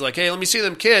zombies, so he's like, hey, let me see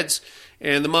them kids.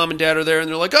 And the mom and dad are there, and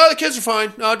they're like, oh, the kids are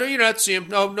fine. No, you don't have to see them.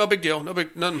 No big deal. Nothing.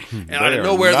 And out of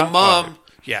nowhere, the mom...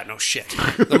 Yeah, no shit.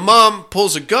 The mom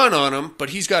pulls a gun on him,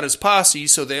 but he's got his posse,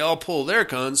 so they all pull their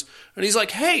guns. And he's like,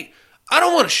 hey, I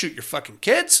don't want to shoot your fucking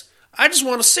kids. I just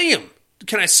want to see them.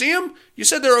 Can I see them? You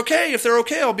said they're okay. If they're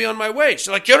okay, I'll be on my way. She's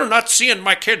like, you're not seeing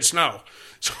my kids now.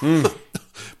 So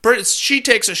she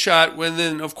takes a shot when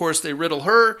then, of course, they riddle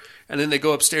her, and then they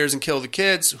go upstairs and kill the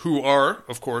kids, who are,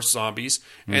 of course, zombies.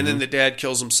 And then the dad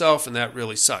kills himself, and that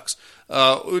really sucks.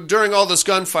 During all this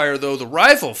gunfire, though, the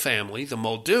rival family, the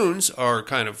Muldoons, are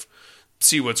kind of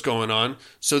see what's going on.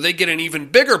 So they get an even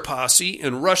bigger posse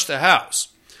and rush the house.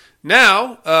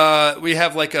 Now, we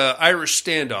have like a Irish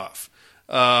standoff.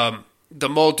 The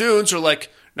Muldoons are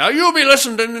like, now you be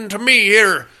listening to me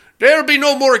here. There'll be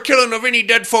no more killing of any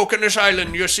dead folk on this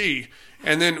island, you see.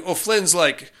 And then O'Flynn's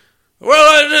like,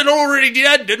 well, they're already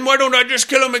dead, then why don't I just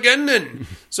kill them again then?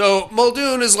 So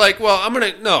Muldoon is like, well,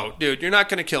 no, dude, you're not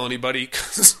going to kill anybody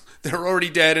because they're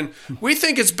already dead. And we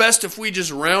think it's best if we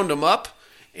just round them up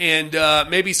and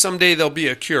maybe someday there'll be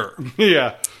a cure.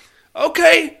 Yeah.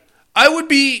 Okay, I would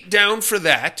be down for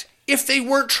that if they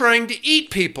weren't trying to eat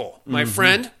people, my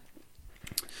friend.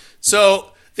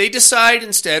 So they decide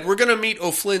instead, we're going to meet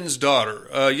O'Flynn's daughter,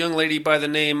 a young lady by the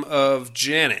name of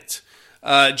Janet.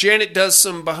 Janet does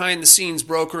some behind-the-scenes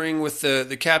brokering with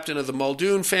the captain of the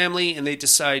Muldoon family, and they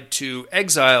decide to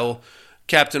exile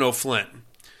Captain O'Flynn.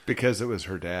 Because it was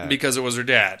her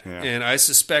dad. Yeah. And I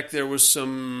suspect there was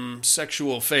some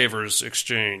sexual favors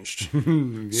exchanged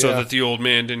so that the old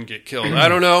man didn't get killed. I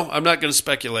don't know. I'm not going to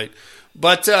speculate.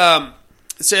 But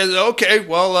it says, okay,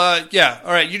 well, yeah,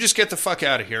 all right, you just get the fuck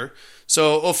out of here.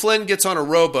 So O'Flynn gets on a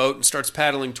rowboat and starts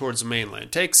paddling towards the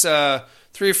mainland. Takes 3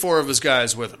 or 4 of his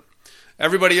guys with him.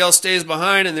 Everybody else stays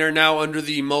behind, and they're now under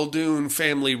the Muldoon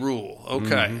family rule.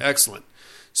 Okay, excellent.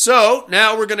 So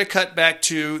now we're going to cut back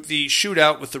to the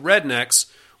shootout with the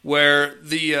rednecks, where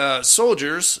the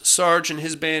soldiers, Sarge and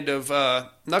his band of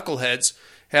knuckleheads,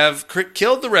 have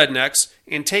killed the rednecks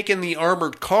and taken the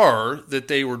armored car that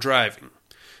they were driving.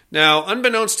 Now,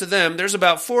 unbeknownst to them, there's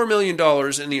about $4 million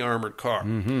in the armored car,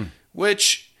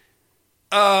 which...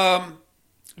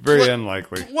 very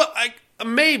unlikely. Well,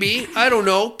 maybe, I don't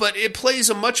know, but it plays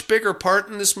a much bigger part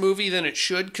in this movie than it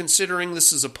should, considering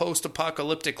this is a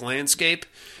post-apocalyptic landscape,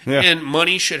 and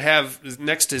money should have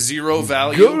next to zero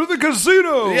value. Go to the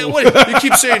casino! Yeah, what, you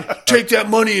keep saying, take that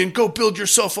money and go build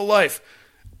yourself a life.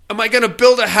 Am I going to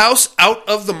build a house out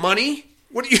of the money?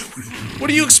 What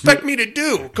do you expect me to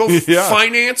do? Go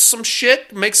finance some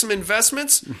shit? Make some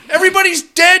investments? Everybody's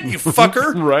dead, you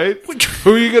fucker. Right?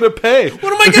 Who are you going to pay?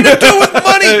 What am I going to do with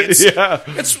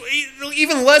money? It's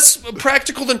even less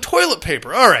practical than toilet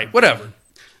paper. All right, whatever.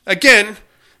 Again,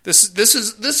 this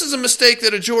is a mistake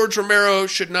that a George Romero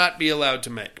should not be allowed to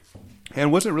make.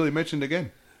 And wasn't really mentioned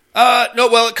again. No,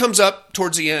 well, it comes up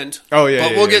towards the end. Oh yeah,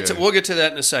 but we'll get to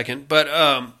that in a second.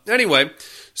 But anyway,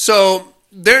 so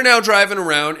they're now driving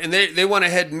around, and they want to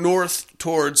head north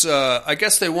towards. I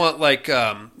guess they want like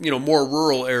more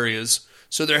rural areas.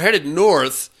 So they're headed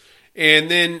north, and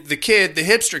then the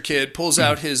hipster kid, pulls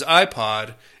out his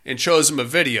iPod and shows him a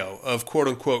video of quote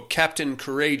unquote Captain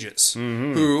Courageous,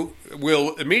 who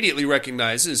will immediately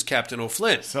recognize as Captain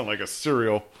O'Flynn. Sound like a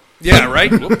cereal. Yeah,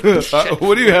 right?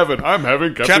 What are you having? I'm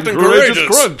having Captain Courageous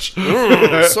Crunch.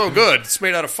 So good. It's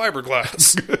made out of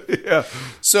fiberglass. Yeah.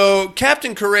 So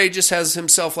Captain Courageous has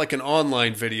himself like an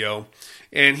online video,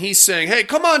 and he's saying, hey,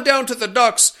 come on down to the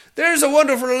docks. There's a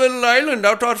wonderful little island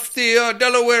out off the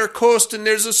Delaware coast, and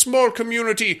there's a small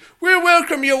community. We'll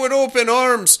welcome you with open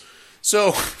arms.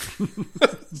 So,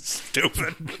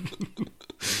 stupid.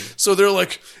 So they're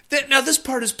like, now this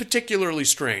part is particularly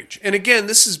strange. And again,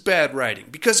 this is bad writing.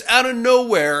 Because out of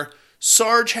nowhere,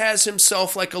 Sarge has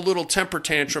himself like a little temper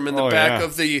tantrum in the back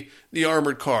of the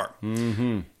armored car.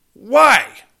 Why?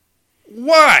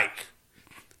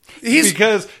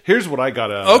 Because here's what I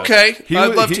got out of it.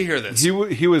 I'd love to hear this.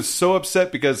 He was so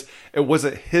upset because it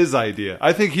wasn't his idea.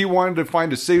 I think he wanted to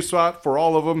find a safe spot for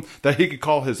all of them that he could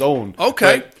call his own.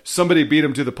 Okay. But somebody beat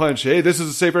him to the punch. Hey, this is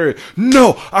a safe area.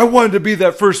 No, I wanted to be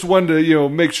that first one to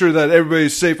make sure that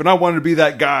everybody's safe, and I wanted to be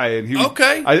that guy. And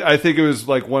I think it was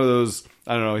like one of those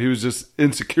I don't know. He was just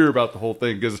insecure about the whole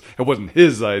thing because it wasn't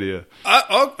his idea.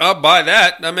 I'll buy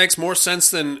that. That makes more sense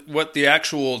than what the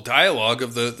actual dialogue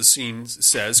of the scene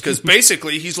says. Because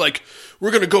basically, he's like,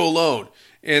 "We're going to go alone,"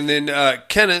 and then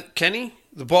Kenny,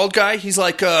 the bald guy, he's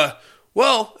like,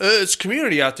 "Well, it's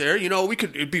community out there. You know,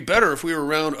 it'd be better if we were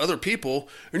around other people."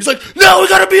 And he's like, "No, we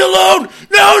got to be alone.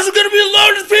 No, we're going to be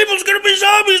alone. There's people. It's going to be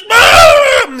zombies."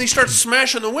 And he starts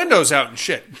smashing the windows out and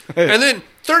shit. And then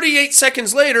 38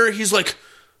 seconds later, he's like,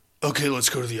 "Okay, let's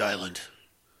go to the island."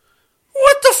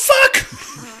 What the fuck?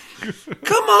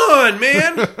 Come on,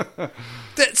 man.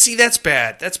 That's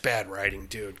bad. That's bad writing,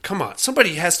 dude. Come on.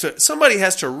 Somebody has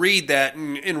to read that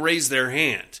and raise their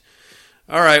hand.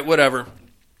 All right, whatever.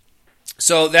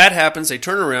 So that happens. They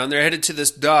turn around. They're headed to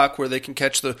this dock where they can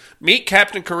meet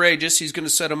Captain Courageous. He's going to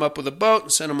set them up with a boat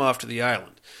and send them off to the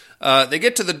island. They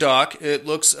get to the dock. It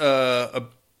looks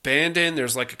abandoned.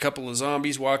 There's like a couple of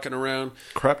zombies walking around.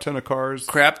 Crap ton of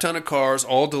cars,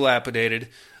 all dilapidated.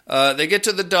 They get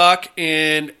to the dock,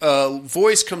 and a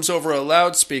voice comes over a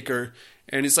loudspeaker,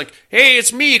 and he's like, "Hey,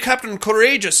 it's me, Captain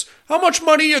Courageous. How much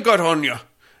money you got on you?"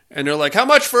 And they're like, "How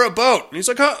much for a boat?" And he's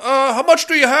like, how much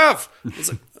do you have?" He's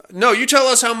like, "No, you tell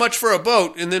us how much for a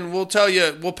boat, and then we'll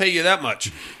pay you that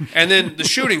much." And then the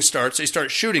shooting starts. They start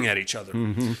shooting at each other.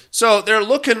 Mm-hmm. So they're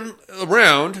looking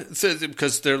around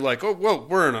because they're like, "Oh, well,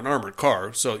 we're in an armored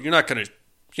car, so you're not going to,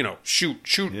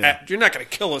 shoot. Yeah. You're not going to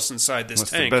kill us inside this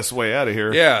tank." That's the best way out of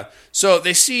here. Yeah. So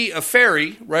they see a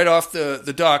ferry right off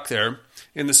the dock there,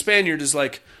 and the Spaniard is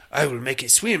like, "I will make a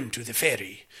swim to the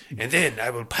ferry, and then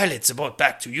I will pilot the boat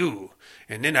back to you,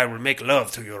 and then I will make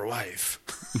love to your wife."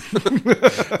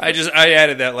 I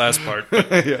added that last part.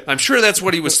 Yeah. I'm sure that's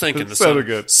what he was thinking.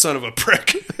 The son of a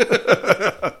prick.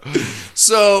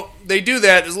 So they do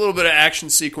that. There's a little bit of action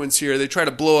sequence here. They try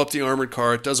to blow up the armored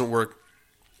car. It doesn't work.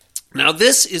 Now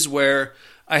this is where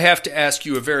I have to ask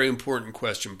you a very important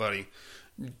question, buddy.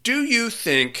 Do you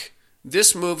think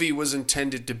this movie was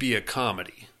intended to be a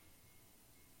comedy?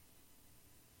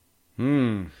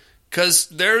 Because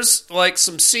there's like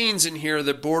some scenes in here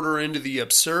that border into the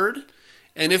absurd.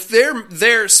 And if they're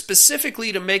there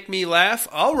specifically to make me laugh,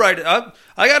 I'll write it up.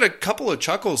 I got a couple of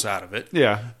chuckles out of it.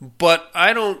 Yeah. But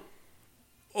I don't,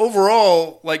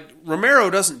 overall, like, Romero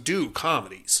doesn't do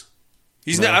comedies.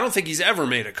 No. I don't think he's ever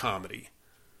made a comedy.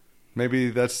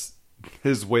 Maybe that's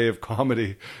his way of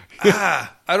comedy. I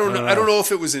don't know. I don't know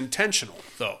if it was intentional,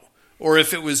 though. Or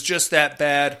if it was just that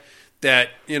bad that,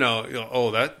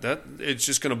 that it's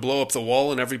just going to blow up the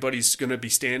wall and everybody's going to be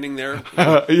standing there with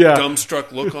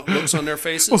dumbstruck looks on their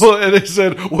faces. Well, and they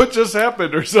said, "What just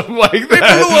happened?" or something like that. They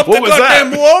blew up the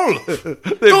goddamn wall.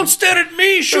 Don't stare at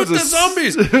me. Shoot the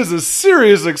zombies. It was a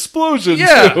serious explosion,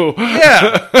 too.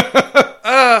 Yeah.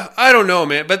 I don't know,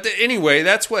 man. But anyway,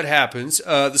 that's what happens.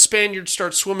 The Spaniard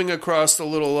starts swimming across the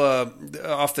little,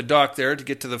 off the dock there to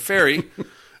get to the ferry.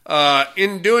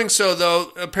 In doing so,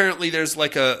 though, apparently there's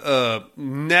like a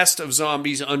nest of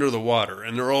zombies under the water,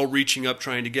 and they're all reaching up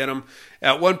trying to get him.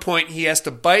 At one point, he has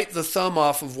to bite the thumb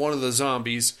off of one of the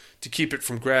zombies to keep it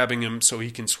from grabbing him so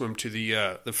he can swim to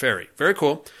the ferry. Very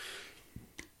cool.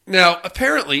 Now,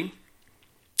 apparently,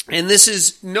 and this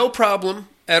is no problem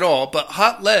at all, but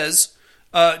Hot Les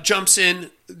jumps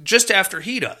in just after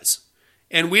he does.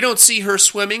 And we don't see her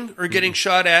swimming or getting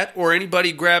shot at or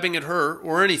anybody grabbing at her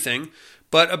or anything.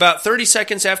 But about 30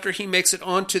 seconds after he makes it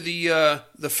onto the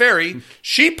ferry,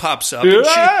 she pops up. And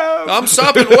I'm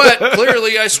sopping wet.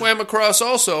 Clearly, I swam across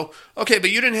also. Okay, but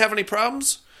you didn't have any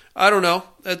problems? I don't know.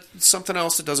 That's something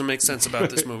else that doesn't make sense about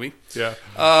this movie.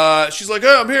 Yeah. She's like,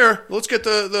 "Oh, I'm here. Let's get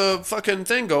the fucking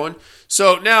thing going."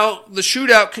 So now the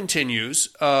shootout continues.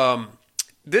 At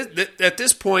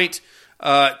this point,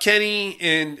 Kenny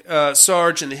and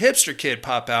Sarge and the hipster kid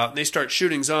pop out, and they start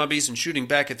shooting zombies and shooting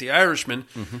back at the Irishman.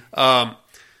 Mm-hmm.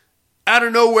 Out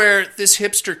of nowhere, this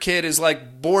hipster kid is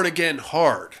like born again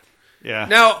hard. Yeah.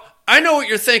 Now, I know what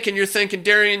you're thinking. You're thinking,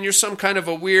 Darian, you're some kind of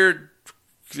a weird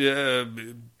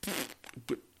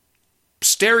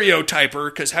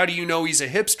stereotyper, because how do you know he's a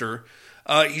hipster?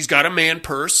 He's got a man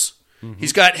purse. Mm-hmm.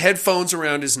 He's got headphones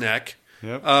around his neck.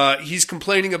 Yep. He's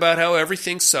complaining about how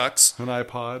everything sucks. An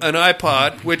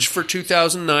iPod, which for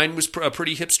 2009 was a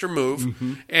pretty hipster move.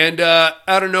 Mm-hmm. And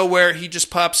out of nowhere, he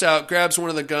just pops out, grabs one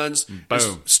of the guns,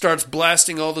 and starts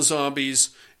blasting all the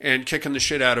zombies and kicking the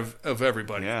shit out of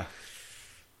everybody. Yeah.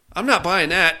 I'm not buying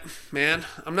that, man.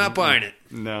 I'm not buying it.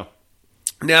 No.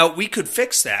 Now, we could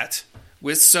fix that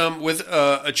with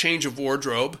a change of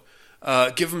wardrobe.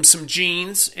 Give him some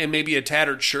jeans and maybe a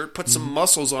tattered shirt. Put some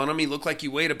muscles on him. He looked like he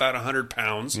weighed about 100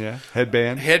 pounds. Yeah,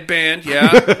 headband, yeah.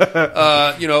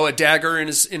 A dagger in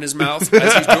his mouth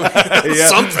as he's doing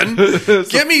something.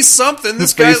 Give me something.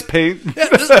 This guy, face paint.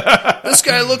 This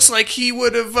guy looks like he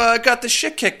would have got the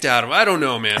shit kicked out of him. I don't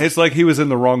know, man. It's like he was in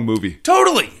the wrong movie.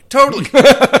 Totally.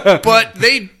 But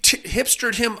they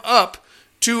hipstered him up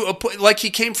to a point, like he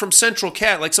came from Central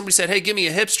Cat. Like somebody said, "Hey, give me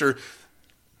a hipster."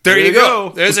 There you go.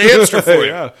 There's a hipster for you.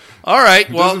 Yeah. All right.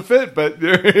 Well, doesn't fit, but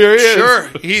here he is. Sure,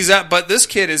 he's out. But this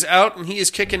kid is out, and he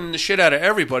is kicking the shit out of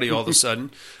everybody all of a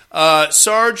sudden.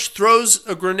 Sarge throws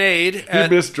a grenade at...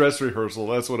 He missed dress rehearsal.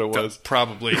 That's what it was.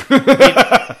 Probably.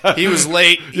 He was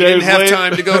late. He didn't have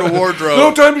time to go to wardrobe.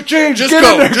 No time to change. Just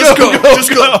go. Just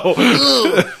go.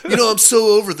 I'm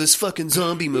so over this fucking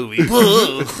zombie movie. The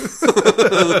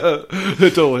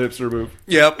total hipster move.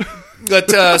 Yep.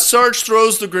 But Sarge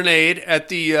throws the grenade at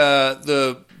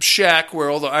the shack where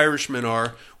all the Irishmen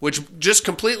are, which just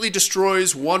completely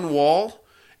destroys one wall.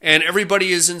 And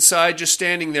everybody is inside just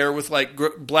standing there with like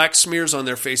black smears on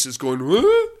their faces going,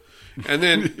 "What?" And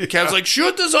then Cav's like,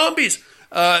 "Shoot the zombies."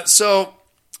 So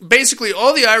basically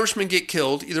all the Irishmen get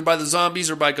killed, either by the zombies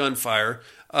or by gunfire.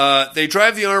 They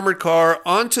drive the armored car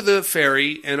onto the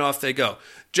ferry and off they go.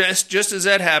 Just as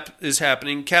that is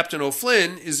happening, Captain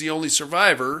O'Flynn is the only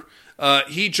survivor.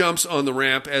 He jumps on the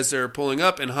ramp as they're pulling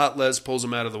up, and Hot Les pulls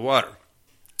him out of the water.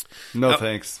 No,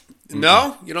 thanks.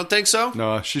 No? You don't think so?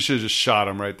 No, she should have just shot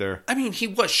him right there. I mean, he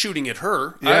was shooting at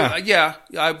her. Yeah.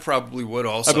 I probably would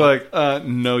also. I'd be like,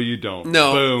 no, you don't.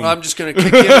 No, boom. I'm just going to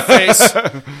kick you in the face.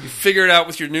 You figure it out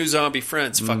with your new zombie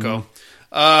friends, fucko.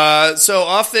 So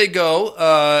off they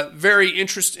go. Very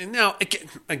interesting. Now,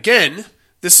 again,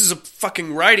 this is a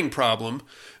fucking writing problem.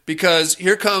 Because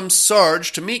here comes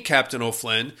Sarge to meet Captain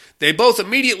O'Flynn. They both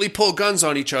immediately pull guns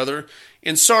on each other.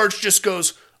 And Sarge just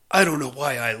goes, "I don't know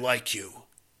why I like you."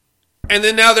 And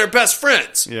then now they're best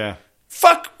friends. Yeah.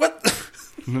 Fuck, what?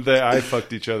 I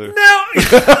fucked each other. No.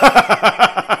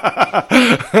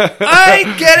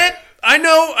 I get it. I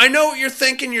know what you're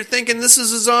thinking. You're thinking this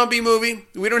is a zombie movie.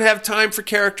 We don't have time for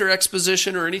character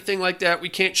exposition or anything like that. We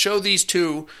can't show these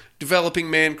two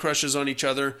developing man crushes on each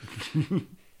other.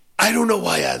 I don't know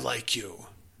why I like you.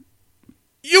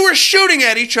 You were shooting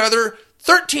at each other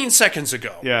 13 seconds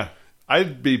ago. Yeah.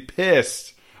 I'd be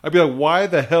pissed. I'd be like, why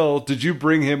the hell did you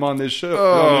bring him on this ship?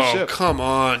 Oh, come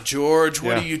on, George.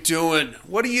 What are you doing?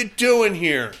 What are you doing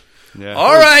here? Yeah,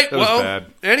 all right. That was bad.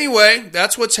 Anyway,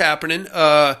 that's what's happening.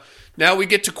 Now we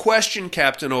get to question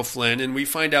Captain O'Flynn, and we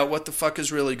find out what the fuck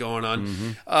is really going on.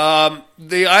 Mm-hmm.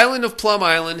 The island of Plum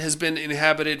Island has been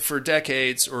inhabited for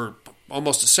decades, or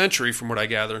almost a century from what I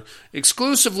gather,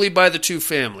 exclusively by the two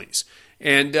families.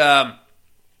 And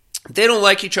they don't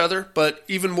like each other, but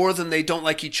even more than they don't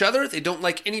like each other, they don't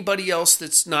like anybody else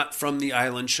that's not from the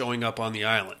island showing up on the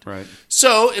island. Right.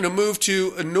 So, in a move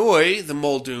to annoy the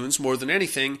Muldoons more than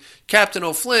anything, Captain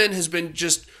O'Flynn has been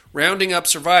just rounding up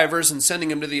survivors and sending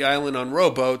them to the island on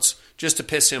rowboats just to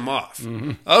piss him off.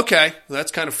 Mm-hmm. Okay, well,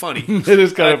 that's kind of funny. It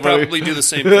is kind of funny. I'd probably do the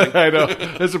same thing. I know.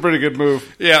 That's a pretty good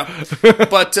move. Yeah.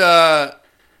 But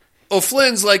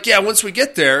O'Flynn's like, yeah, once we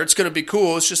get there, it's going to be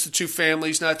cool. It's just the two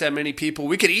families, not that many people.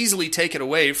 We could easily take it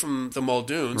away from the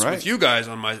Muldoons with you guys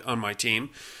on my team.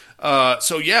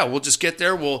 So yeah, we'll just get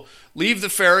there. We'll leave the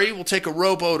ferry. We'll take a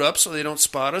rowboat up so they don't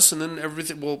spot us, and then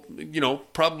everything. We'll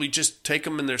probably just take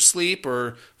them in their sleep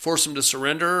or force them to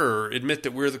surrender or admit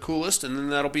that we're the coolest, and then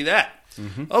that'll be that.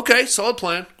 Mm-hmm. Okay, solid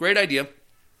plan. Great idea.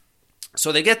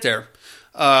 So they get there.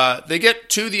 They get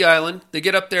to the island. They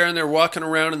get up there and they're walking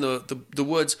around in the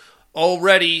woods.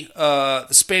 Already, the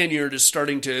Spaniard is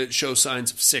starting to show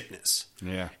signs of sickness.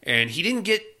 Yeah. And he didn't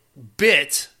get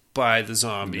bit by the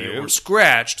zombie or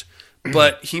scratched,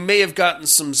 but he may have gotten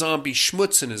some zombie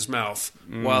schmutz in his mouth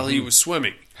while he was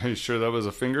swimming. Are you sure that was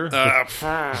a finger? I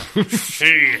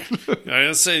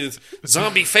say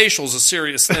zombie facial's a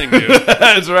serious thing, dude.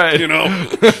 That's right. You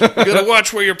gotta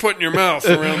watch where you're putting your mouth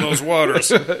around those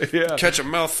waters. Yeah. Catch a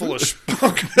mouthful of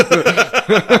spunk.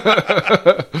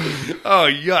 Oh,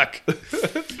 yuck.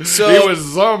 So he was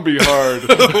zombie hard.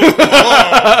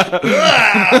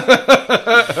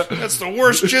 That's the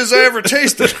worst jizz I ever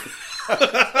tasted.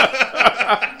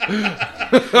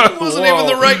 It wasn't even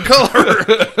the right color.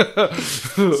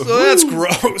 So that's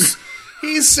gross.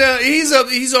 He's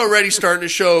already starting to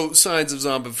show signs of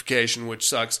zombification, which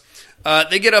sucks.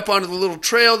 They get up onto the little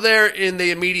trail there, and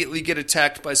they immediately get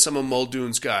attacked by some of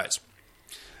Muldoon's guys.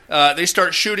 They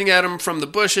start shooting at him from the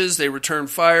bushes. They return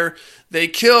fire. They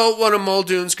kill one of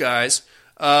Muldoon's guys.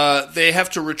 They have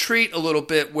to retreat a little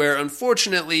bit, where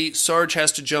unfortunately Sarge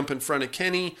has to jump in front of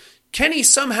Kenny. Kenny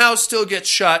somehow still gets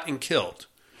shot and killed.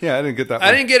 Yeah, I didn't get that one.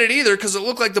 I didn't get it either because it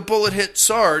looked like the bullet hit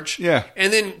Sarge. Yeah.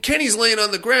 And then Kenny's laying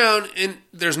on the ground and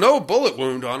there's no bullet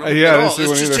wound on him yeah, at I all. didn't see It's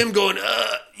one just either. him going,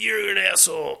 you're an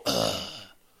asshole.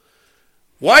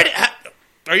 Why?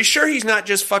 Are you sure he's not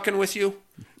just fucking with you?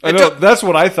 I know, that's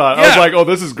what I thought. I was like, oh,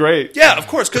 this is great. Yeah, of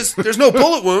course, because there's no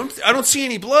bullet wound. I don't see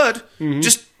any blood.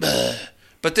 Just,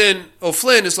 but then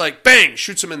O'Flynn is like, bang,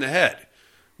 shoots him in the head.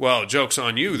 Well, joke's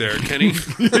on you there, Kenny.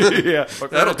 Yeah.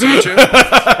 That'll teach you.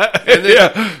 And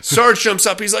then Sarge jumps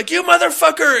up. He's like, you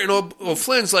motherfucker. And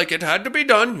O'Flynn's like, it had to be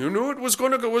done. You knew it was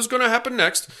going to happen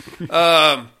next.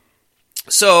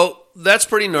 So that's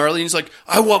pretty gnarly. He's like,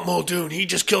 I want Muldoon. He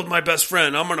just killed my best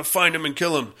friend. I'm going to find him and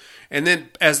kill him. And then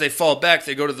as they fall back,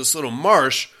 they go to this little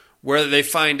marsh where they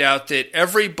find out that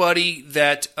everybody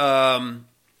that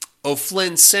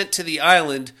O'Flynn sent to the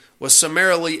island was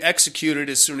summarily executed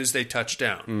as soon as they touched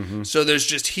down. So there's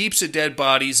just heaps of dead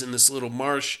bodies in this little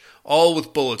marsh, all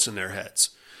with bullets in their heads.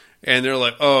 And they're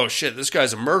like, oh, shit, this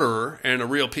guy's a murderer and a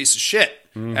real piece of shit,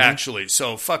 actually.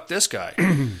 So fuck this guy.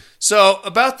 So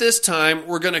about this time,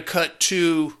 we're going to cut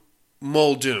to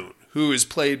Muldoon, who is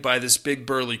played by this big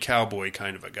burly cowboy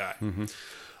kind of a guy.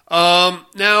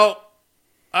 Now,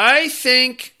 I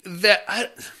think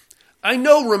that... I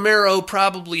know Romero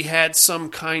probably had some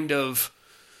kind of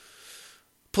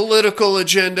political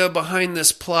agenda behind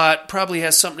this plot, probably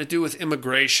has something to do with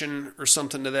immigration or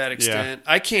something to that extent.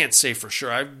 I can't say for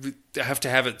sure. I have to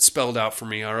have it spelled out for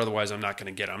me, or otherwise I'm not going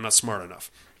to get it. I'm not smart enough.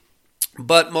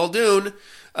 But Muldoon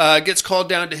gets called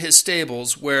down to his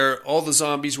stables where all the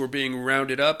zombies were being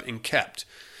rounded up and kept.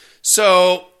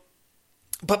 So,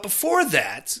 but before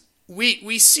that,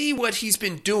 we see what he's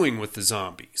been doing with the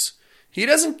zombies. He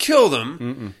doesn't kill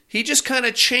them. He just kind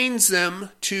of chains them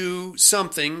to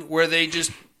something where they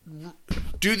just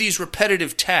do these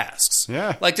repetitive tasks.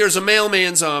 Yeah. Like there's a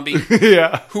mailman zombie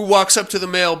who walks up to the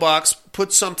mailbox,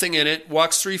 puts something in it,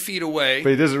 walks 3 feet away.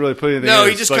 But he doesn't really put anything in it. No,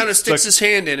 he just kind of sticks his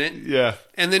hand in it. Yeah.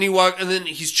 And then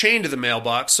he's chained to the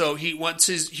mailbox. So he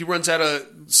runs out of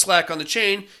slack on the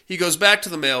chain. He goes back to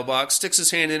the mailbox, sticks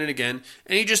his hand in it again,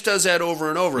 and he just does that over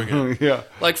and over again. Yeah.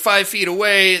 Like 5 feet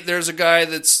away, there's a guy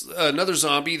that's another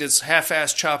zombie that's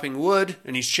half-assed chopping wood,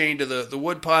 and he's chained to the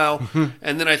wood pile.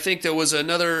 And then I think there was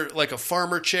another, like a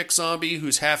farmer chick zombie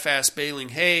who's half-assed baling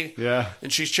hay. Yeah.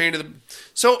 And she's chained to the.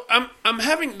 So I'm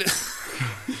having to.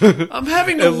 I'm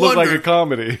having to It looked wonder. like a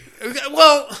comedy.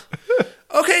 Well,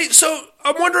 okay, so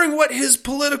I'm wondering what his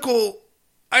political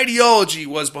ideology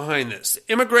was behind this.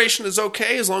 Immigration is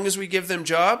okay as long as we give them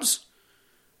jobs.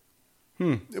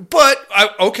 But,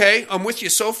 I'm with you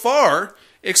so far,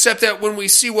 except that when we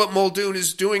see what Muldoon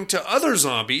is doing to other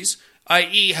zombies,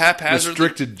 i.e. haphazardly...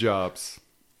 Restricted jobs.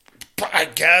 I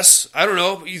guess. I don't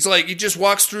know. He's like, he just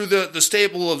walks through the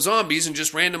stable of zombies and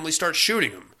just randomly starts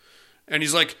shooting them. And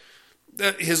he's like...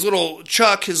 his little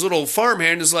Chuck, his little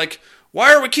farmhand, is like,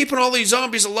 why are we keeping all these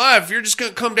zombies alive if you're just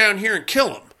going to come down here and kill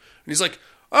them? And he's like,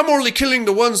 I'm only killing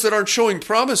the ones that aren't showing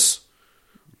promise.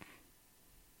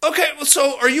 Okay,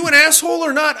 so are you an asshole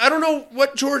or not? I don't know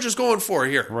what George is going for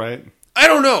here. Right. I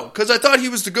don't know, because I thought he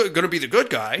was going to be the good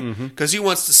guy, because he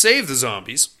wants to save the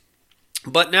zombies.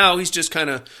 But now he's just kind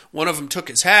of, one of them took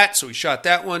his hat, so he shot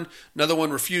that one. Another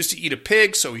one refused to eat a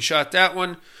pig, so he shot that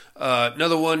one.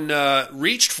 Another one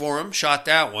reached for him, shot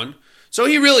that one. So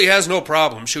he really has no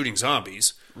problem shooting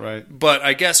zombies. Right. But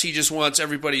I guess he just wants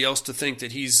everybody else to think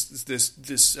that he's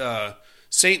this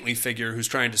saintly figure who's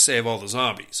trying to save all the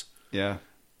zombies. Yeah.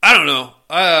 I don't know.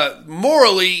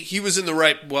 Morally, he was in the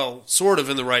right, sort of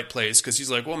in the right place, because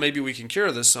he's like, well, maybe we can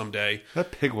cure this someday.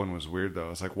 That pig one was weird, though. I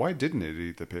was like, why didn't it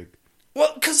eat the pig?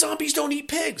 Well, because zombies don't eat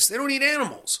pigs. They don't eat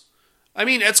animals. I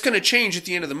mean, that's going to change at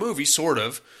the end of the movie, sort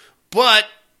of. But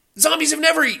zombies have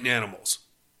never eaten animals.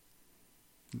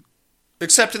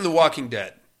 Except in The Walking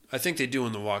Dead. I think they do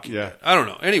in The Walking Dead. I don't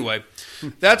know. Anyway,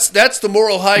 that's the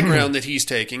moral high ground that he's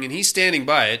taking, and he's standing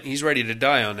by it. He's ready to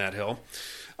die on that hill.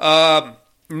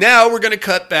 Now we're going to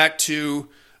cut back to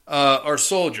our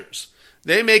soldiers.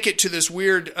 They make it to this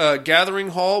weird gathering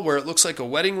hall where it looks like a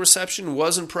wedding reception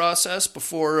was in process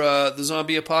before the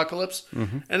zombie apocalypse.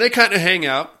 And they kind of hang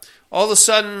out. All of a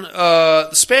sudden,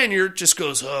 the Spaniard just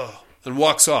goes, oh, and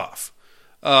walks off.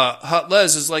 Hot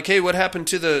Les is like, hey, what happened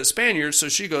to the Spaniard? So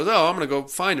she goes, oh, I'm going to go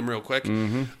find him real quick.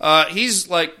 He's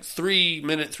like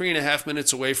 3.5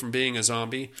 minutes away from being a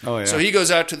zombie. Oh, yeah. So he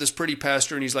goes out to this pretty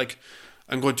pasture and he's like,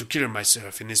 I'm going to kill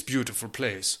myself in this beautiful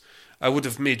place. I would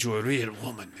have made you a real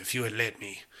woman if you had let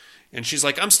me. And she's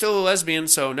like, I'm still a lesbian,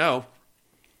 so no.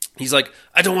 He's like,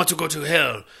 I don't want to go to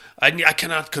hell. I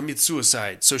cannot commit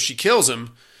suicide. So she kills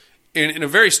him in a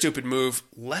very stupid move,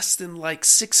 less than like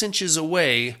 6 inches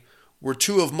away were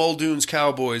two of Muldoon's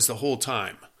cowboys the whole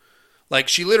time. Like,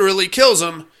 she literally kills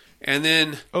them, and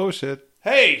then... Oh, shit.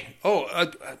 Hey,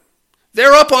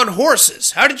 they're up on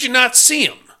horses. How did you not see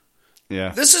them? Yeah.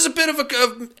 This is a bit of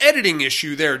an editing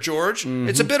issue there, George. Mm-hmm.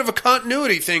 It's a bit of a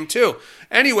continuity thing, too.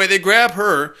 Anyway, they grab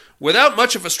her without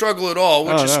much of a struggle at all,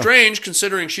 which is strange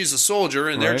considering she's a soldier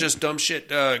and they're just dumb shit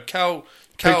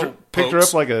picked her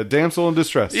up like a damsel in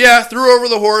distress. Yeah, threw her over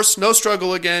the horse, no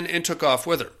struggle again, and took off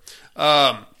with her.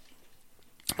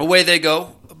 Away they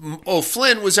go.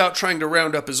 O'Flynn was out trying to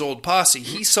round up his old posse.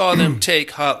 He saw them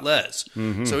take Hot Les.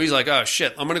 Mm-hmm. So he's like, oh,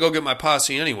 shit, I'm going to go get my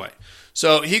posse anyway.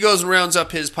 So he goes and rounds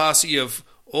up his posse of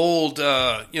old,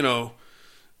 The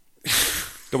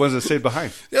ones that stayed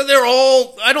behind. They're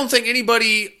all, I don't think any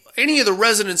of the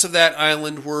residents of that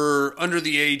island were under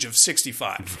the age of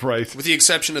 65. Right. With the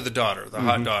exception of the daughter, the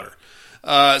hot daughter.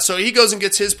 So he goes and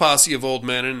gets his posse of old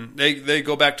men, and they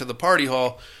go back to the party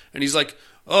hall, and he's like,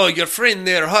 oh, your friend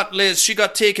there, Hot Les, she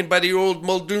got taken by the old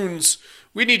Muldoons.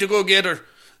 We need to go get her.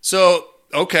 So,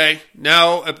 okay,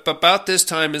 now about this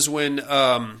time is when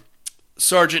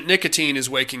Sergeant Nicotine is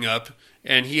waking up,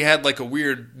 and he had like a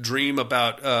weird dream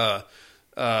about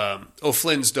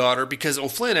O'Flynn's daughter, because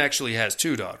O'Flynn actually has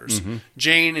two daughters,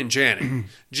 Jane and Janet.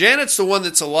 Janet's the one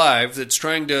that's alive, that's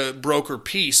trying to broker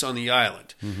peace on the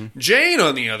island. Jane,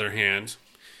 on the other hand,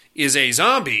 is a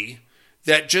zombie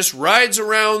that just rides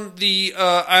around the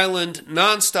island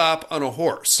nonstop on a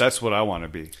horse. That's what I want to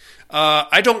be.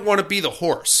 I don't want to be the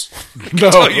horse. I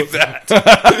can tell you that.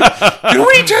 Can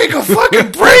we take a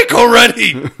fucking break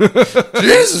already?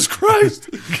 Jesus Christ.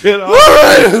 Get off. All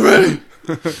right, I'm ready.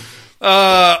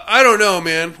 I don't know,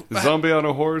 man. Zombie on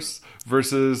a horse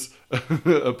versus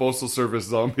a postal service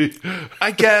zombie.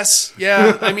 I guess,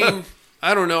 yeah. I mean,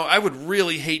 I don't know. I would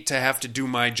really hate to have to do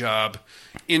my job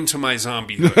into my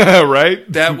zombiehood.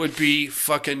 Right? That would be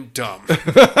fucking dumb.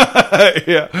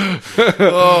 Yeah.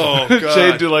 Oh,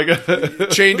 God.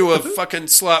 Chained to a fucking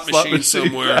slot machine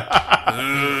somewhere.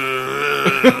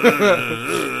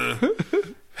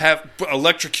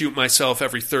 Electrocute myself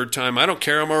every third time. I don't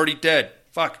care. I'm already dead.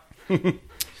 Fuck.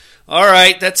 All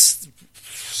right, that's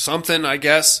something, I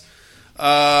guess.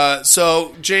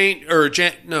 So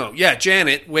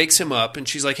Janet wakes him up, and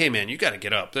she's like, "Hey, man, you got to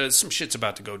get up. Some shit's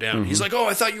about to go down." He's like, "Oh,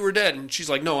 I thought you were dead." And she's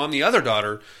like, "No, I'm the other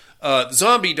daughter. The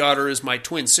zombie daughter is my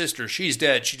twin sister. She's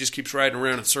dead. She just keeps riding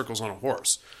around in circles on a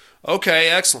horse." Okay,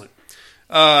 excellent.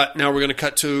 Now we're going to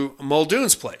cut to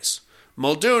Muldoon's place.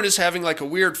 Muldoon is having like a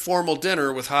weird formal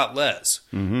dinner with Hot Les.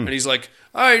 And he's like,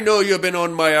 "I know you've been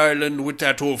on my island with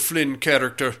that old Flynn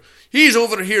character. He's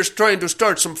over here trying to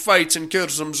start some fights and kill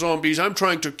some zombies. I'm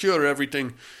trying to cure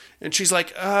everything." And she's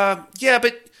like, yeah,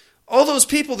 but all those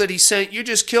people that he sent, you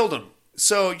just killed them.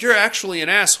 So you're actually an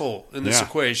asshole in this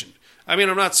equation. I mean,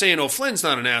 I'm not saying O'Flynn's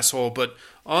not an asshole, but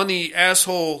on the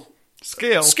asshole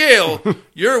scale,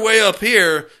 you're way up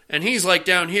here, and he's like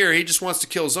down here. He just wants to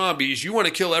kill zombies. You want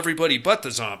to kill everybody but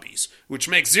the zombies, which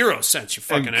makes zero sense, you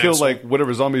fucking asshole. And kill like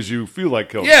whatever zombies you feel like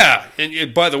killing. Yeah,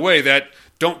 and by the way, that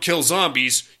don't kill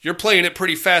zombies, you're playing it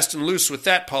pretty fast and loose with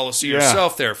that policy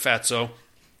yourself there, fatso.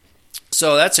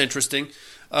 So that's interesting.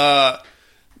 Now,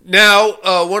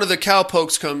 one of the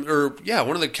cowpokes comes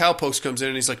in,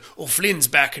 and he's like, "Oh, Flynn's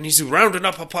back, and he's rounding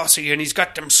up a posse, and he's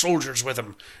got them soldiers with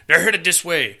him. They're headed this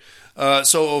way."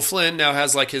 So O'Flynn now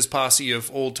has like his posse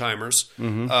of old timers.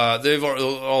 They've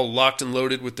all locked and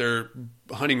loaded with their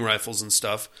hunting rifles and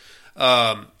stuff.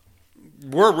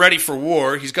 We're ready for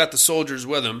war. He's got the soldiers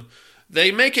with him. They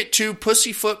make it to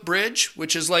Pussyfoot Bridge,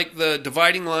 which is like the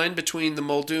dividing line between the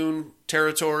Muldoon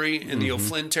territory and the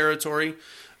O'Flynn territory.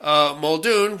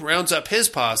 Muldoon rounds up his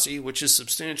posse, which is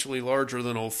substantially larger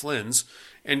than O'Flynn's,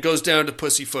 and goes down to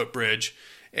Pussyfoot Bridge.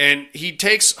 And he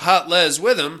takes Hot Les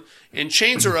with him and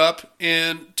chains her up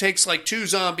and takes like two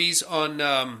zombies on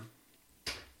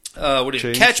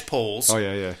catch poles. Oh,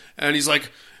 yeah. And he's like,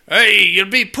 "Hey, you'll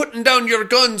be putting down your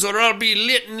guns or I'll be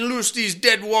letting loose these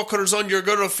dead walkers on your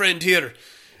girlfriend here."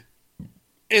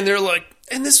 And they're like,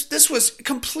 and this was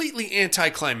completely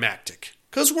anticlimactic.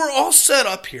 Because we're all set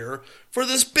up here for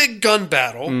this big gun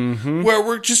battle where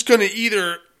we're just going to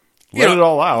either let it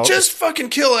all out, just fucking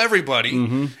kill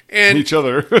everybody and each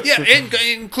other,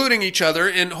 including each other,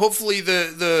 and hopefully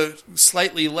the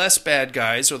slightly less bad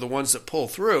guys are the ones that pull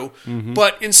through.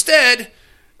 But instead,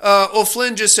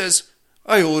 O'Flynn just says,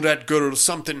 "I owe that girl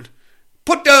something.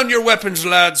 Put down your weapons,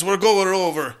 lads. We're going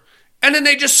over." And then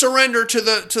they just surrender to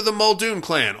the Muldoon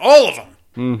clan, all of them.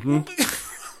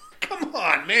 Come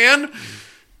on, man.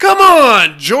 Come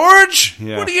on, George.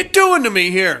 Yeah. What are you doing to me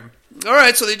here? All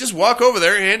right, so they just walk over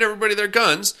there, hand everybody their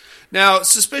guns. Now,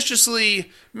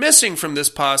 suspiciously missing from this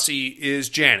posse is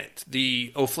Janet,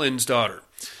 the O'Flynn's daughter.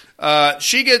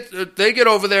 They get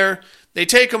over there. They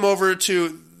take him over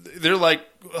to. They're like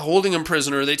holding him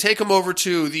prisoner. They take him over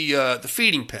to the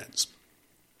feeding pens,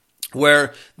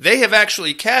 where they have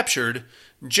actually captured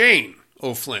Jane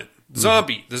O'Flynn,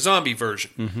 the zombie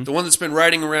version, the one that's been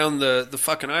riding around the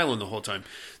fucking island the whole time.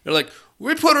 They're like,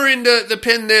 we put her in the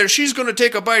pen there. She's going to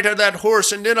take a bite of that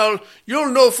horse, and then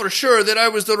you'll know for sure that I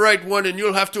was the right one, and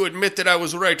you'll have to admit that I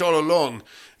was right all along.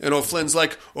 And O'Flynn's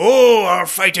like, oh, I'll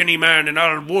fight any man, and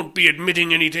I won't be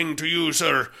admitting anything to you,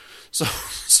 sir.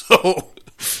 So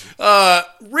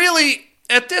really,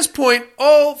 at this point,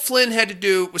 all Flynn had to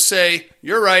do was say,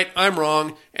 you're right, I'm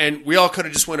wrong, and we all could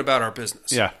have just went about our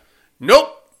business. Yeah.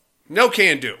 Nope. No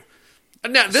can do.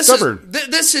 Now, this Stubborn.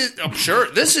 I'm sure,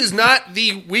 this is not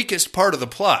the weakest part of the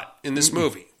plot in this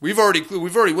movie. We've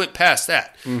already went past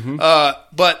that.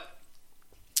 But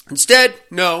instead,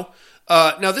 no.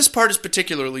 Now, this part is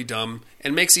particularly dumb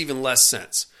and makes even less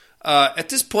sense. At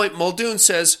this point, Muldoon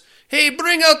says, hey,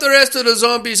 bring out the rest of the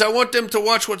zombies. I want them to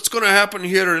watch what's going to happen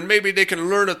here, and maybe they can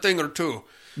learn a thing or two.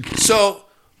 So,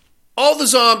 all the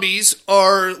zombies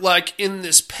are, like, in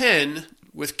this pen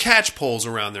with catch poles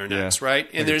around their necks, right?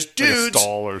 And there's dudes like a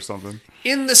stall or something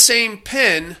in the same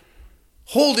pen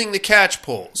holding the catch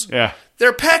poles. Yeah.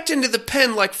 They're packed into the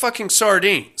pen like fucking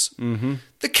sardines. Mm-hmm.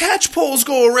 The catch poles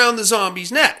go around the zombies'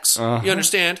 necks. You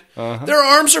understand? Their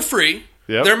arms are free.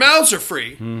 Yep. Their mouths are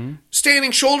free.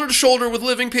 Standing shoulder to shoulder with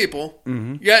living people.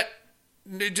 Yet,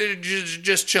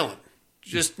 just chilling.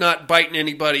 Just not biting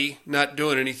anybody, not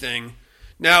doing anything.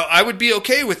 Now, I would be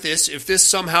okay with this if this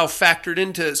somehow factored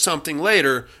into something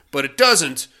later, but it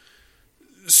doesn't.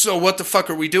 So what the fuck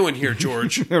are we doing here,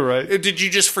 George? Right. Did you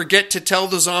just forget to tell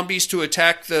the zombies to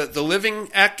attack the living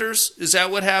actors? Is that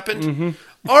what happened?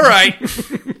 All right.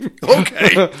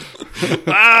 Okay.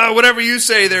 Whatever you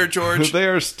say there, George. They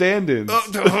are stand-ins.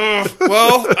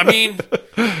 Well, I mean,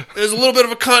 there's a little bit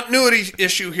of a continuity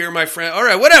issue here, my friend. All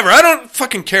right, whatever. I don't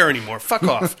fucking care anymore. Fuck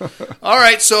off. All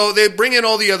right, so they bring in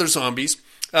all the other zombies.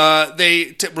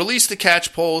 They release the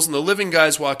catch poles, and the living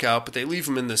guys walk out, but they leave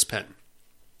them in this pen.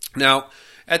 Now,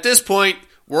 at this point,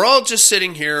 we're all just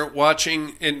sitting here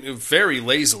watching, and very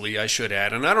lazily, I should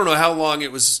add, and I don't know how long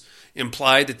it was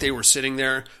implied that they were sitting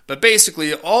there, but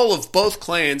basically all of both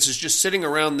clans is just sitting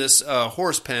around this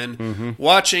horse pen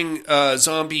watching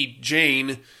zombie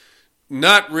Jane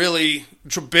not really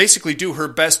basically do her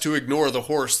best to ignore the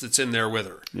horse that's in there with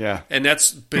her. Yeah. And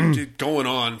that's been going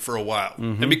on for a while.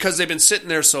 And because they've been sitting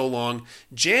there so long,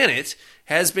 Janet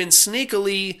has been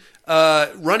sneakily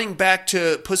running back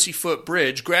to Pussyfoot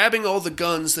Bridge, grabbing all the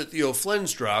guns that the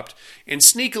O'Flynn's dropped, and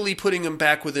sneakily putting them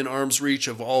back within arm's reach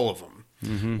of all of them.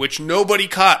 Which nobody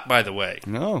caught, by the way.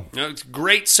 No. It's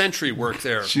great sentry work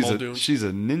there, Muldoon. She's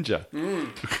a ninja.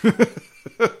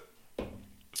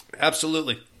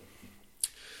 Absolutely.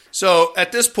 So,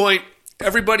 at this point,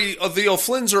 everybody, the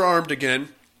O'Flynn's are armed again.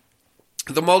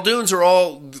 The Muldoons are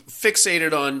all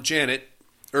fixated on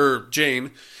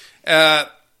Jane.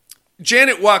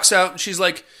 Janet walks out and she's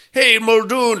like, hey,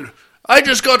 Muldoon, I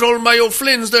just got all my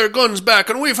O'Flynn's their guns back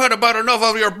and we've had about enough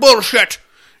of your bullshit.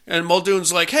 And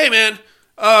Muldoon's like, hey, man,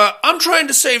 I'm trying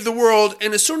to save the world,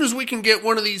 and as soon as we can get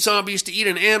one of these zombies to eat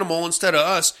an animal instead of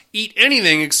us, eat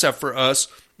anything except for us,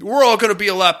 we're all going to be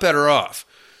a lot better off.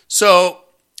 So,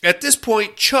 at this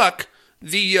point, Chuck,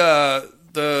 the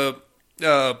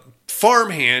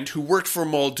farmhand who worked for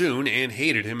Muldoon and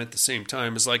hated him at the same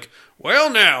time, is like, well,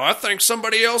 now, I think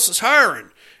somebody else is hiring.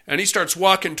 And he starts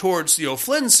walking towards the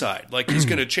O'Flynn side, like he's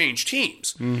going to change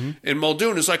teams. And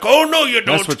Muldoon is like, oh, no, you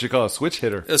don't. That's what you call a switch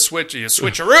hitter. A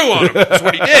switcheroo on him. That's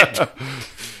what he did.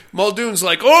 Muldoon's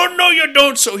like, oh, no, you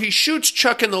don't. So he shoots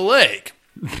Chuck in the leg.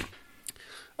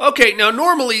 Okay, now,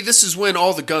 normally, this is when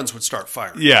all the guns would start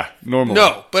firing. Yeah, normally.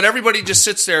 No, but everybody just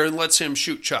sits there and lets him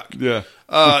shoot Chuck. Yeah.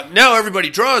 Now everybody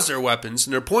draws their weapons,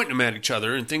 and they're pointing them at each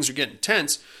other, and things are getting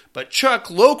tense. But Chuck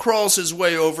low crawls his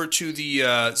way over to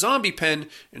the zombie pen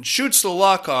and shoots the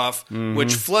lock off,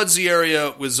 which floods the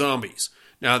area with zombies.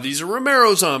 Now, these are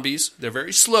Romero zombies. They're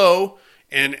very slow,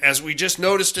 and as we just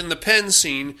noticed in the pen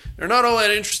scene, they're not all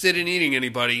that interested in eating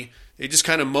anybody. They just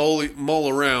kind of mull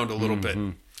around a little bit.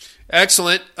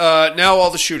 Excellent. Now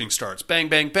all the shooting starts. Bang,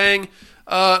 bang, bang.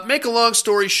 Make a long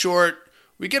story short,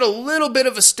 we get a little bit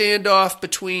of a standoff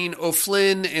between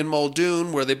O'Flynn and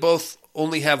Muldoon, where they both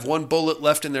only have one bullet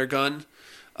left in their gun.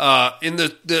 In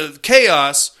the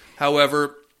chaos,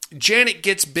 however, Janet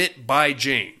gets bit by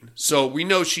Jane, so we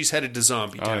know she's headed to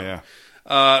Zombie Town. Oh,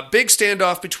 yeah. Big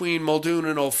standoff between Muldoon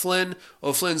and O'Flynn.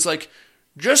 O'Flynn's like,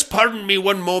 just pardon me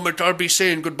one moment, I'll be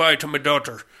saying goodbye to my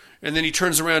daughter. and then he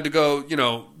turns around to go,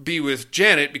 be with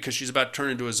Janet because she's about to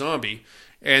turn into a zombie,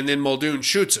 and then Muldoon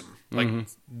shoots him,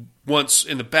 once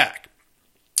in the back.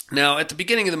 Now, at the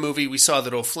beginning of the movie, we saw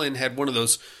that O'Flynn had one of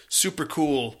those super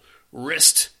cool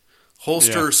wrist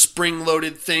holster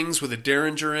spring-loaded things with a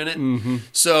Derringer in it. Mm-hmm.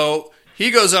 So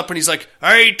he goes up and he's like,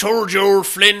 I told you,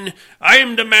 O'Flynn, I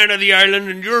am the man of the island,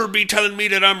 and you'll be telling me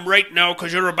that I'm right now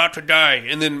because you're about to die.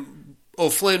 And then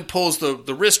O'Flynn pulls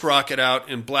the wrist rocket out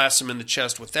and blasts him in the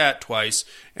chest with that twice,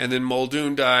 and then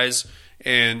Muldoon dies,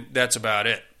 and that's about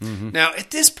it. Mm-hmm. Now,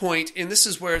 at this point, and this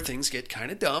is where things get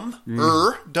kind of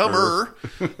dumber,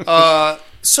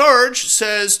 Sarge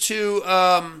says to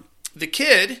the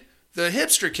kid, the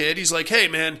hipster kid, he's like, hey,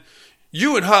 man,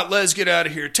 you and Hot Les get out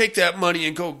of here. Take that money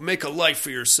and go make a life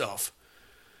for yourself.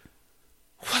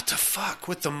 What the fuck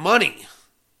with the money?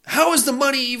 How is the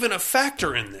money even a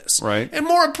factor in this? Right. And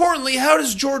more importantly, how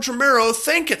does George Romero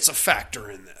think it's a factor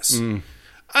in this?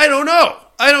 I don't know.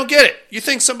 I don't get it. You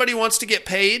think somebody wants to get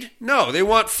paid? No, they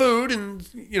want food and,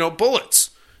 bullets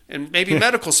and maybe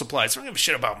medical supplies. I don't give a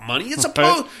shit about money. It's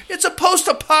a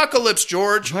post-apocalypse,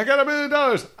 George. I got $1 million.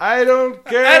 I don't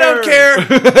care. I don't care.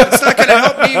 It's not going to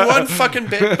help me one fucking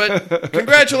bit, but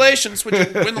congratulations. Would you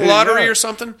win the lottery or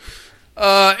something?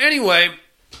 Anyway,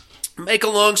 make a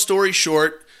long story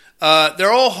short,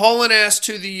 they're all hauling ass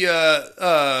to the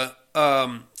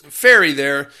ferry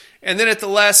there, and then at the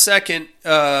last second,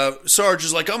 Sarge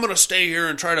is like, I'm going to stay here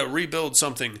and try to rebuild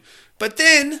something. But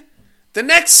then,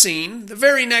 the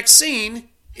very next scene,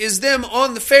 is them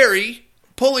on the ferry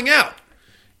pulling out.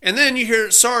 And then you hear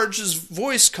Sarge's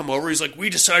voice come over. He's like, we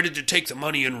decided to take the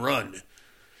money and run.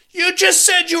 You just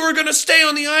said you were going to stay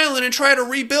on the island and try to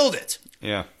rebuild it.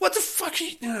 Yeah. What the fuck?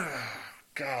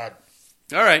 God.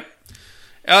 All right.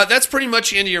 That's pretty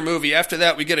much the end of your movie. After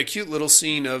that, we get a cute little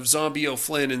scene of Zombie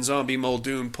O'Flynn and Zombie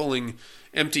Muldoon pulling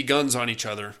empty guns on each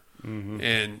other. Mm-hmm.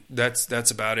 And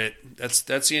that's about it. That's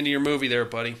the end of your movie there,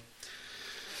 buddy.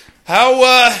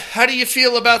 How do you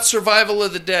feel about Survival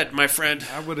of the Dead, my friend?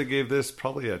 I would have gave this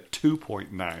probably a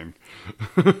 2.9.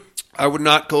 I would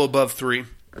not go above 3.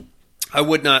 I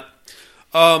would not.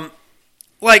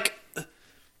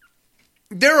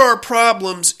 There are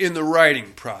problems in the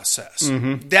writing process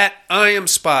that I am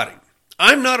spotting.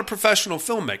 I'm not a professional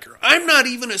filmmaker. I'm not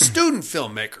even a student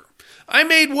filmmaker. I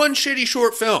made one shitty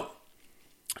short film.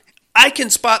 I can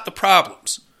spot the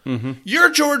problems. Mm-hmm. You're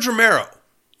George Romero.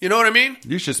 You know what I mean?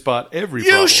 You should spot every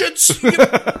problem. You should.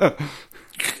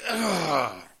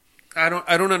 I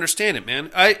don't understand it,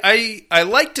 man. I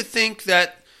like to think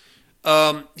that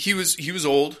he was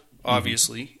old.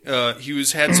 Obviously, he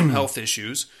had some health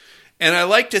issues, and I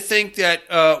like to think that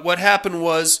what happened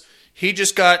was he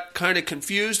just got kind of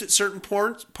confused at certain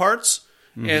parts.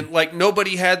 And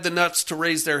nobody had the nuts to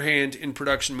raise their hand in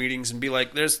production meetings and be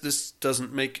like, "This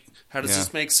doesn't make. How does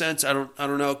this make sense? I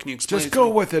don't know. Can you explain? Just go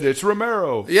with it. It's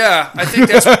Romero." Yeah, I think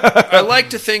that's. I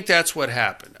like to think that's what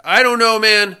happened. I don't know,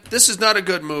 man. This is not a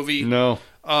good movie. No.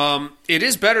 It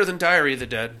is better than Diary of the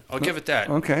Dead. I'll give it that.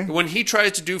 Okay. When he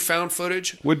tries to do found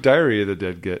footage, what Diary of the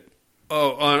Dead get?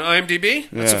 Oh, on IMDb?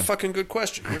 That's a fucking good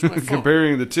question. Where's my phone?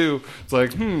 Comparing the two, it's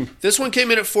like, This one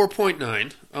came in at 4.9.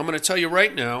 I'm going to tell you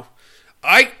right now.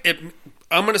 I'm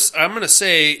gonna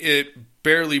say it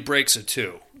barely breaks a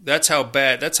 2. That's how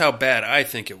bad I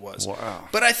think it was. Wow.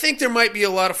 But I think there might be a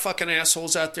lot of fucking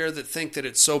assholes out there that think that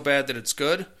it's so bad that it's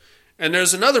good. And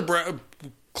there's another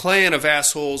clan of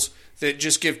assholes that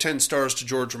just give 10 stars to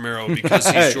George Romero because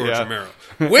he's George Romero.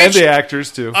 Which and the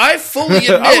actors too. I fully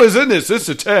admit I was in this. It's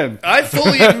a 10. I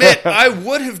fully admit I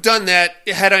would have done that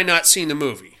had I not seen the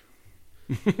movie.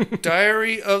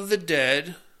 Diary of the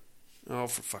Dead. Oh,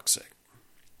 for fuck's sake.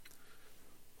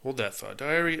 Hold that thought.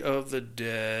 Diary of the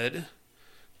Dead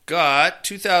got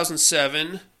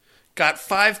 2007, got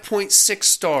 5.6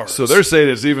 stars. So they're saying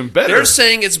it's even better. They're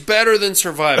saying it's better than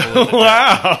Survival of the Dead.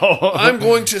 Wow. I'm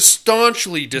going to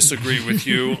staunchly disagree with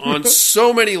you on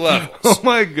so many levels. Oh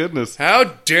my goodness. How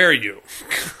dare you?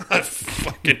 God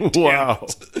fucking damn wow.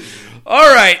 it.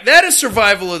 All right, that is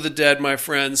Survival of the Dead, my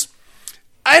friends.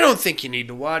 I don't think you need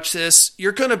to watch this.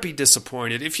 You're going to be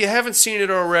disappointed. If you haven't seen it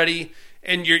already,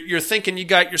 and you're thinking you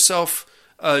got yourself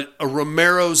a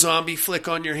Romero zombie flick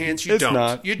on your hands, you don't.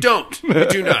 Not. You don't. You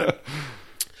do not.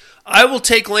 I will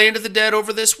take Land of the Dead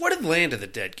over this. What did Land of the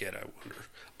Dead get, I wonder?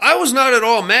 I was not at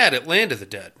all mad at Land of the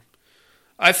Dead.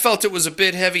 I felt it was a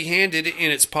bit heavy-handed in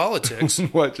its politics.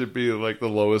 What should be like the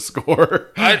lowest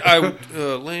score?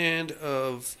 Land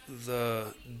of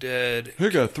the Dead.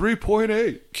 It got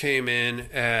 3.8. Came in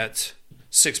at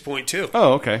 6.2.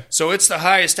 Oh, okay. So it's the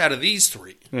highest out of these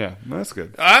 3. Yeah, that's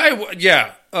good.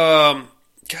 God.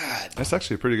 That's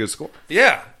actually a pretty good score.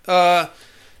 Yeah.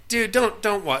 Dude,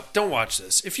 don't watch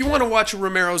this. If you want to watch a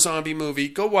Romero zombie movie,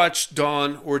 go watch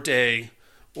Dawn or Day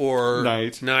or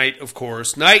Night. Night, of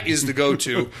course. Night is the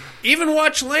go-to. Even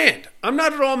watch Land. I'm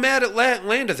not at all mad at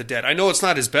Land of the Dead. I know it's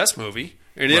not his best movie,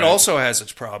 and it also has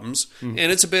its problems, and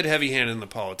it's a bit heavy-handed in the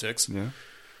politics.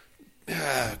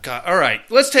 Yeah. God. All right,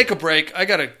 let's take a break. I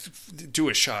got to do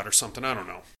a shot or something. I don't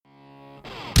know.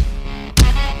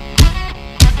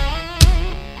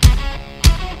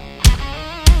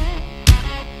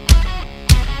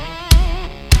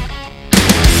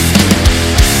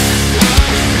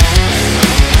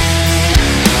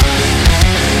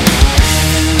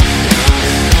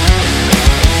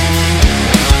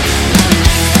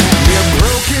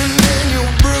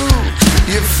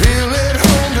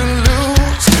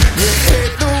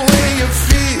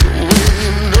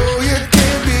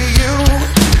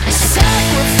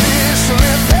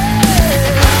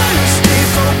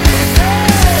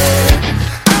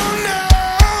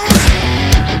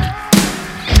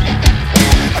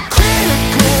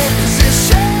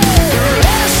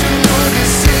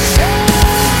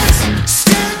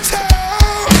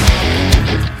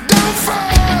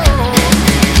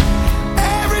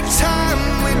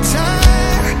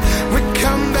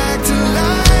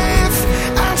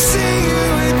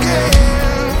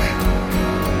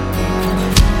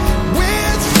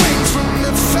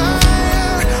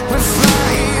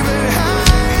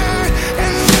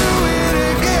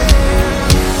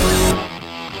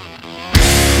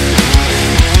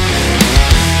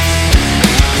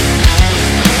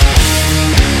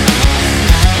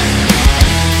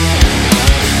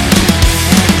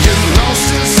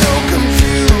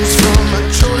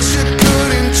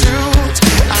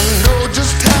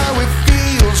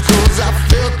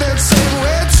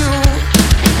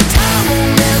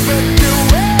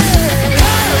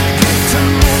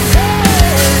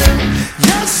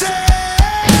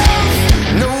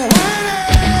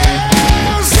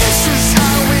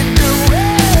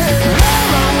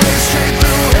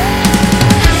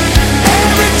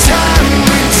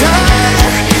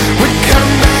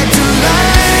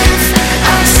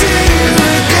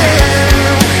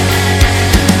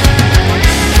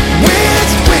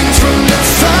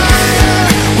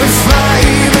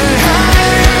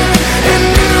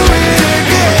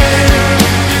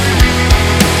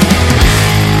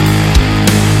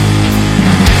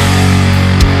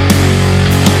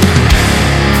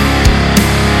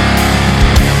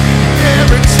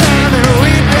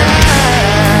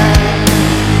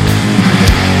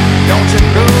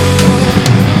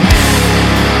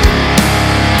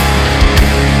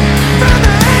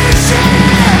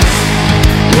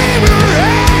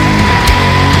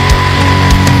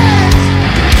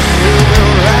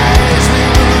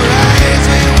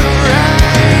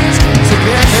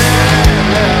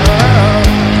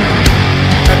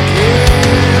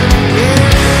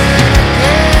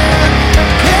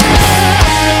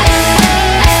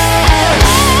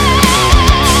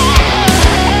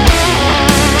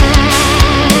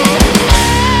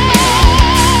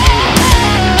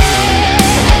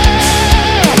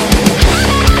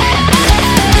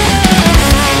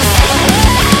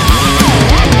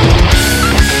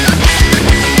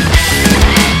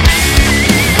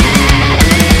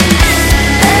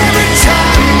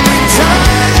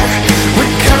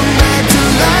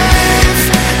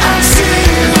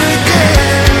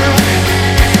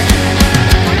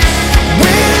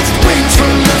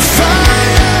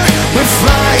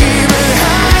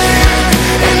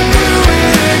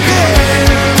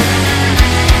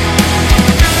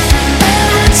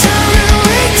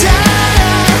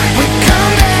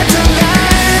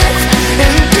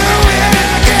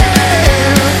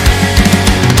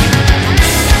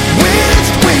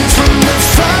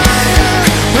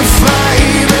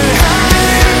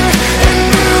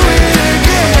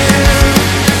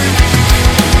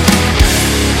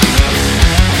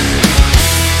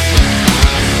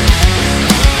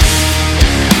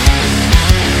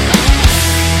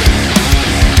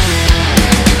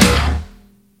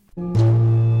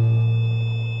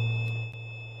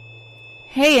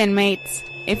 Hey inmates,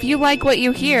 if you like what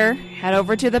you hear, head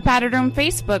over to the Padded Room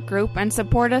Facebook group and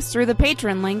support us through the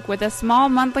Patreon link with a small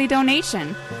monthly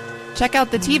donation. Check out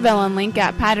the T-Villain link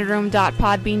at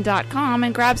paddedroom.podbean.com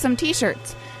and grab some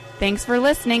t-shirts. Thanks for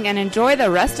listening and enjoy the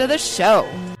rest of the show.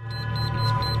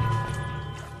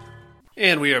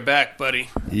 And we are back, buddy.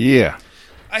 Yeah.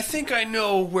 I think I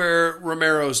know where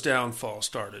Romero's downfall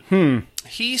started.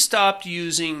 He stopped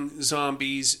using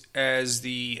zombies as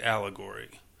the allegory.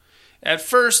 At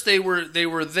first, they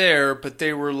were there, but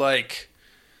they were like,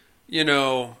 you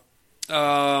know,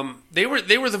 they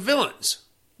were the villains.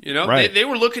 You know, right. They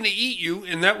were looking to eat you,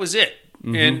 and that was it.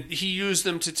 and he used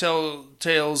them to tell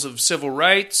tales of civil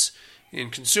rights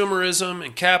and consumerism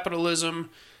and capitalism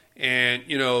and,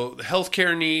 the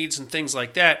healthcare needs and things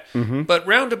like that. But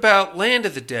roundabout Land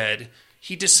of the Dead,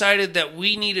 he decided that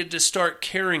we needed to start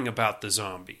caring about the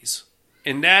zombies.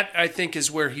 And that, I think,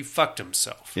 is where he fucked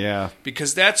himself. Yeah.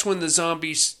 Because that's when the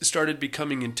zombies started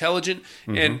becoming intelligent.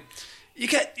 And you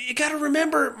got to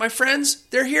remember, my friends,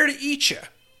 they're here to eat you.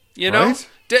 You know? Right?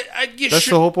 That's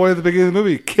the whole point of the beginning of the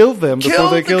movie. Kill them before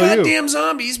they kill you. Kill the goddamn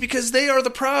zombies because they are the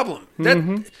problem. That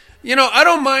I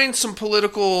don't mind some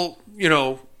political,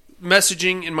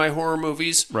 messaging in my horror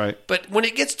movies. Right. But when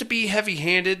it gets to be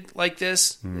heavy-handed like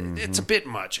this, it's a bit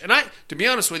much. And to be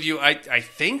honest with you, I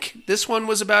think this one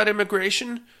was about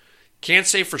immigration. Can't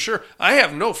say for sure. I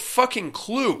have no fucking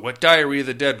clue what Diary of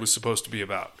the Dead was supposed to be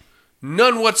about.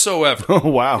 None whatsoever. Oh,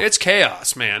 wow. It's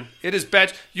chaos, man. It is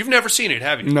bad. You've never seen it,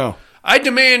 have you? No. I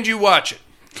demand you watch it.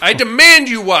 I demand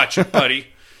you watch it, buddy.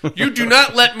 You do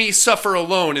not let me suffer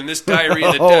alone in this Diary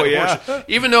of the Dead. Yeah.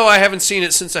 Even though I haven't seen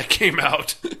it since I came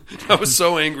out. I was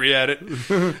so angry at it.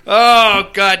 Oh,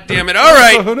 God damn it. All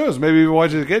right. Who knows? Maybe if you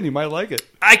watch it again, you might like it.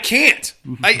 I can't.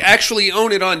 I actually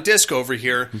own it on disc over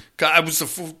here. I was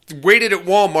waited at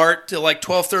Walmart till like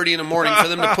 12:30 in the morning for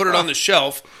them to put it on the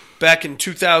shelf back in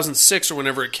 2006 or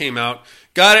whenever it came out.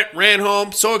 Got it, ran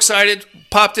home, so excited,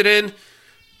 popped it in.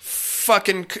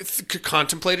 Fucking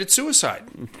contemplated suicide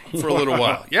for a little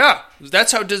while. Yeah,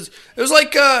 that's how it was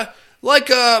like I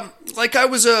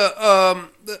was a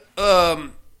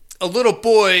little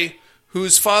boy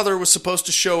whose father was supposed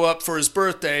to show up for his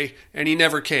birthday and he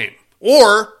never came.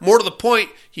 Or, more to the point,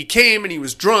 he came and he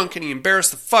was drunk and he embarrassed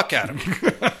the fuck out of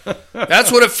me.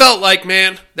 That's what it felt like,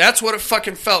 man. That's what it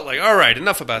fucking felt like. All right,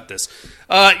 enough about this.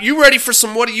 You ready for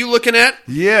some What Are You Looking At?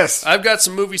 Yes. I've got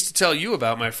some movies to tell you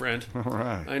about, my friend. All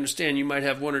right. I understand you might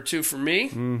have one or two for me.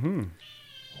 Mm-hmm.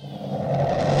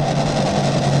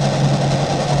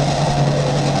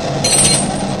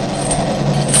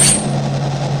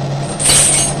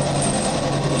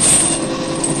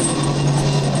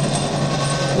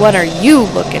 What are you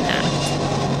looking at?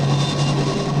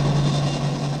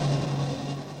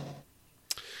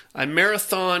 I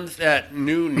marathoned that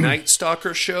new Night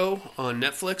Stalker show on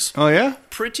Netflix. Oh, yeah?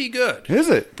 Pretty good. Is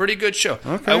it? Pretty good show.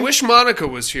 Okay. I wish Monica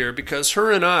was here because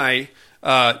her and I,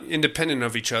 independent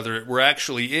of each other, were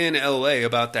actually in L.A.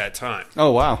 about that time. Oh,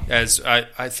 wow. As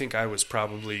I think I was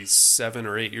probably 7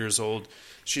 or 8 years old.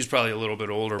 She's probably a little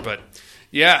bit older, but...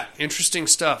 yeah, interesting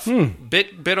stuff.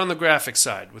 Bit on the graphic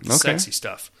side with the sexy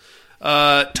stuff.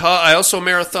 I also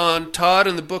marathon Todd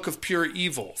and the Book of Pure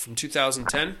Evil from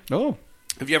 2010. Oh.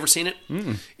 Have you ever seen it?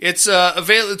 It's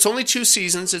It's only 2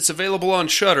 seasons. It's available on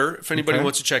Shudder if anybody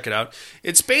wants to check it out.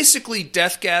 It's basically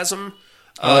Deathgasm.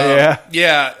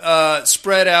 Yeah,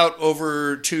 spread out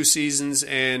over 2 seasons,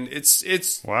 and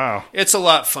it's wow. It's a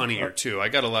lot funnier too. I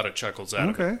got a lot of chuckles out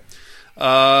of it.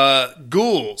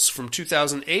 Ghouls from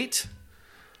 2008.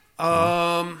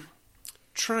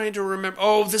 Trying to remember.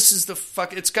 Oh, this is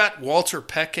it's got Walter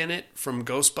Peck in it from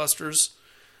Ghostbusters.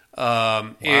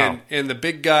 And the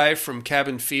big guy from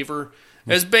Cabin Fever.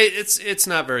 It's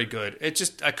not very good.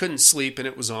 I couldn't sleep and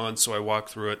it was on, so I walked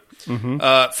through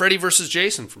it. Freddy vs.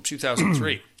 Jason from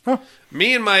 2003.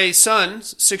 Me and my son,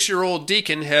 6-year-old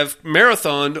Deacon, have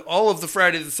marathoned all of the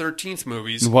Friday the 13th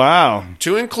movies. Wow.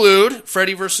 To include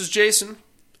Freddy vs. Jason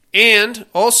and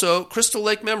also Crystal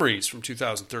Lake Memories from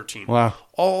 2013. Wow.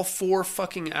 All 4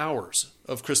 fucking hours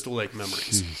of Crystal Lake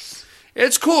Memories. Jeez.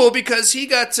 It's cool because he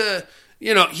got to...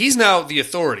 he's now the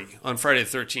authority on Friday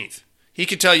the 13th. He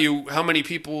could tell you how many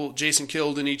people Jason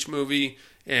killed in each movie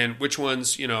and which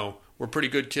ones, were pretty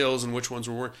good kills and which ones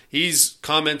were. He's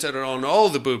commented on all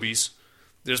the boobies.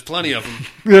 There's plenty of them.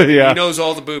 Yeah. He knows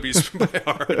all the boobies by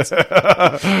heart.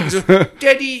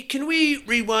 Daddy, can we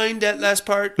rewind that last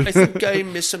part? I think I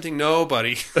missed something. No,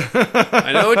 buddy.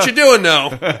 I know what you're doing now.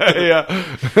 Yeah.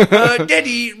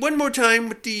 Daddy, one more time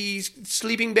with the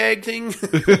sleeping bag thing.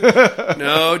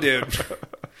 No, dude.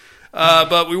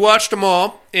 But we watched them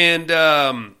all, and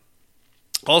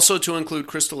also to include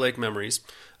Crystal Lake Memories.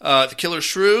 The Killer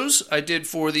Shrews I did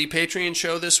for the Patreon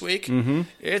show this week.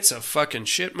 It's a fucking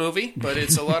shit movie, but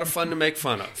it's a lot of fun to make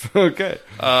fun of. Okay.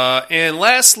 And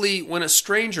lastly, When a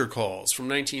Stranger Calls from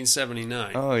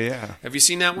 1979. Oh, yeah. Have you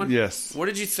seen that one? Yes. What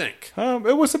did you think?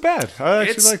 It wasn't bad. I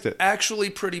actually liked it. It's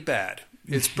actually pretty bad.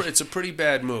 It's a pretty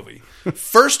bad movie.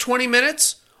 First 20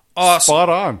 minutes, awesome. Spot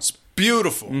on. It's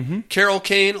beautiful. Carol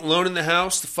Kane alone in the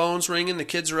house, the phone's ringing, the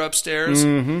kids are upstairs.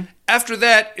 After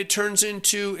that, it turns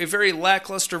into a very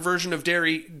lackluster version of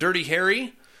Dirty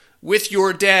Harry with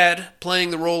your dad playing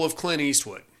the role of Clint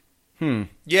Eastwood.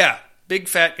 Yeah, big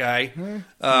fat guy.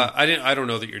 I don't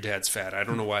know that your dad's fat. I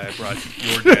don't know why I brought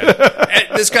your dad.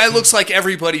 This guy looks like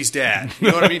everybody's dad. You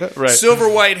know what I mean? Right. Silver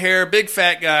white hair, big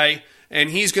fat guy, and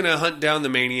he's going to hunt down the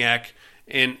maniac.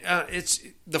 And it's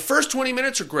the first 20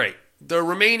 minutes are great. The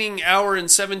remaining hour and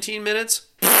 17 minutes,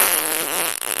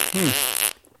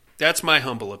 that's my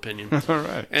humble opinion. All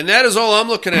right. And that is all I'm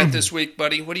looking at this week,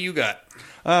 buddy. What do you got?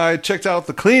 I checked out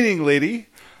The Cleaning Lady.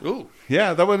 Ooh.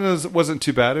 Yeah, that one wasn't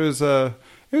too bad.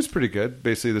 It was pretty good.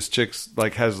 Basically, this chick's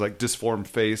has disformed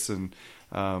face and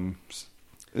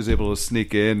is able to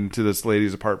sneak into this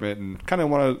lady's apartment and kind of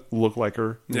want to look like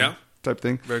her. Type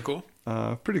thing. Very cool.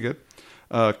 Pretty good.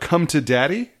 Come to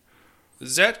Daddy.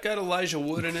 Has that got Elijah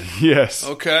Wood in it? Yes.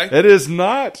 Okay. It is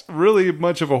not really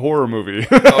much of a horror movie.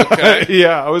 Okay.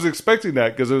 Yeah, I was expecting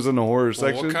that because it was in the horror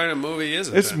section. What kind of movie is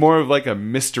it? It's more of like a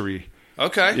mystery.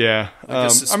 Okay. Yeah. Like a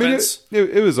suspense?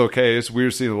 It was okay. It's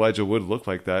weird seeing Elijah Wood look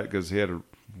like that because he had a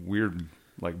weird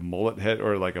mullet head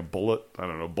or like a bowl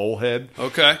head.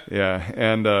 Okay. Yeah,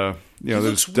 and he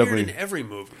looks weird in every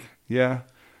movie. Yeah,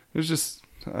 it was just.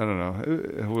 I don't know.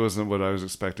 It wasn't what I was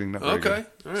expecting. Not very Okay. good.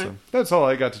 All right. So that's all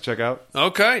I got to check out.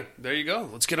 Okay. There you go.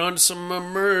 Let's get on to some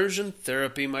immersion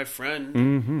therapy, my friend.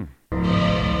 Mm-hmm.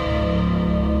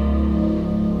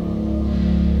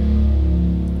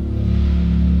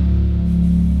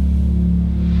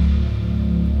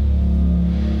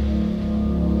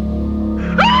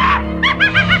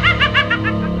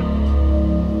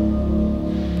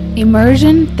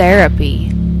 Immersion therapy.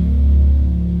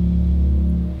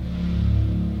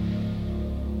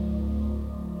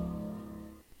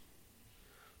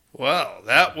 Well,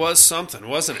 that was something,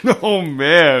 wasn't it? Oh,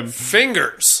 man.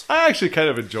 Fingers. I actually kind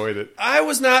of enjoyed it. I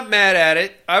was not mad at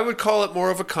it. I would call it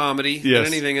more of a comedy than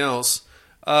anything else.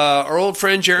 Our old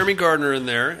friend Jeremy Gardner in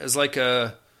there as like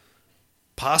a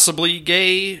possibly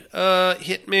gay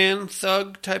hitman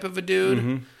thug type of a dude.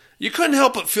 Mm-hmm. You couldn't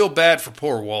help but feel bad for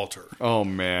poor Walter. Oh,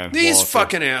 man. These Walter.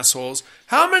 fucking assholes.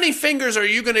 How many fingers are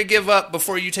you going to give up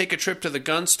before you take a trip to the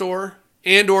gun store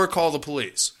and or call the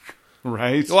police?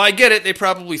 Right. Well, I get it. They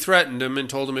probably threatened him and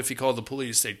told him if he called the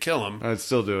police, they'd kill him. I'd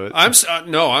still do it.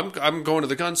 I'm going to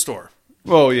the gun store.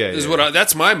 Oh yeah,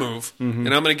 That's my move, and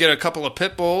I'm going to get a couple of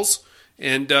pit bulls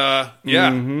and go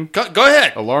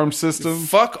ahead. Alarm system.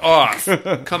 Fuck off!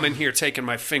 Come in here taking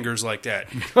my fingers like that.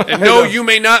 And no, you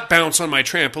may not bounce on my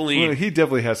trampoline. Well, he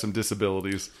definitely has some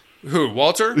disabilities. Who,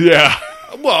 Walter? Yeah.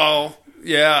 Well,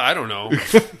 yeah, I don't know.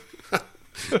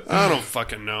 I don't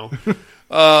fucking know.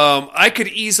 I could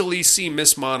easily see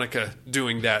Miss Monica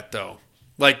doing that, though.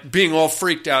 Like, being all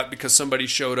freaked out because somebody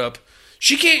showed up.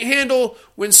 She can't handle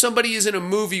when somebody is in a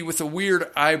movie with a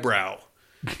weird eyebrow.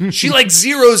 She,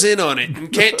 zeroes in on it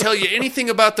and can't tell you anything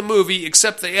about the movie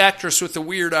except the actress with the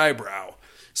weird eyebrow.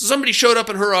 So somebody showed up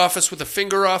in her office with a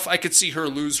finger off, I could see her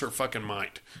lose her fucking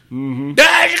mind. Mm-hmm.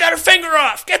 Ah, she got her finger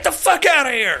off! Get the fuck out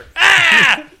of here!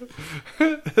 Ah!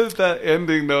 That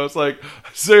ending, though, it's like,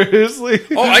 seriously?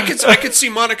 Oh, I could see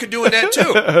Monica doing that,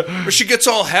 too. Where she gets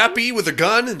all happy with a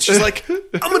gun, and she's like,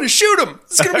 I'm going to shoot him!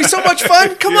 It's going to be so much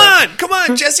fun! Come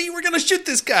on, Jesse, we're going to shoot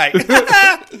this guy!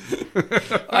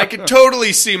 I could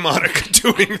totally see Monica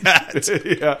doing that.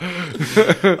 Yeah.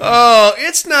 Oh,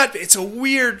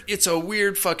 it's a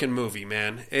weird fucking movie,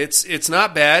 man. It's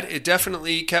not bad. It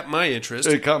definitely kept my interest.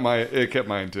 It kept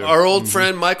mine, too. Our old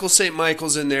friend Michael St.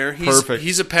 Michael's in there. Perfect.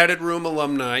 He's a Padded Room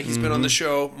alumni. He's been on the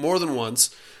show more than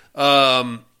once.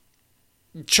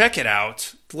 Check it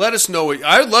out. Let us know.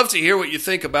 I'd love to hear what you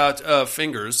think about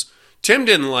Fingers. Tim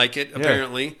didn't like it,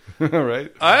 apparently.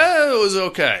 Right. It was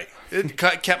okay. It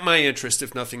kept my interest,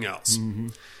 if nothing else. Mm-hmm.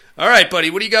 All right, buddy.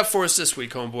 What do you got for us this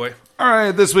week, homeboy? All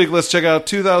right, this week, let's check out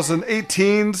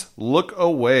 2018's Look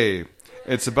Away.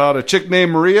 It's about a chick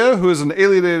named Maria who is an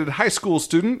alienated high school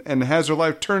student and has her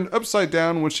life turned upside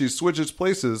down when she switches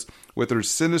places with her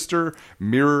sinister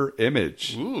mirror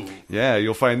image. Ooh. Yeah,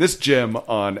 you'll find this gem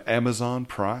on Amazon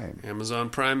Prime.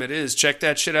 Amazon Prime it is. Check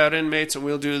that shit out, inmates, and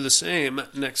we'll do the same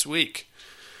next week.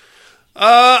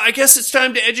 I guess it's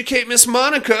time to educate Miss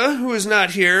Monica, who is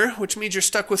not here, which means you're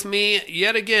stuck with me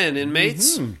yet again,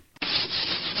 inmates. Mm-hmm.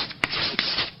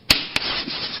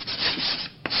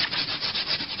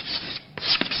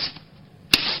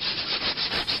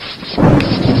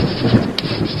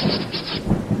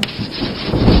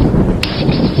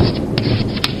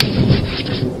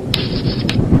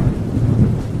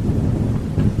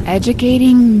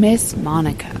 Educating Miss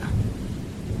Monica.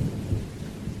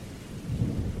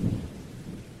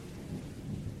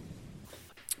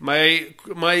 My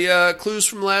clues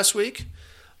from last week.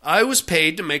 I was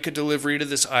paid to make a delivery to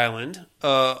this island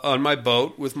on my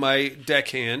boat with my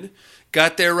deckhand.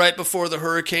 Got there right before the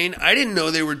hurricane. I didn't know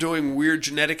they were doing weird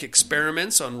genetic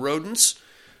experiments on rodents.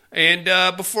 And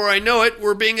before I know it,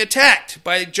 we're being attacked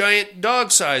by giant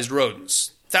dog-sized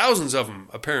rodents. Thousands of them,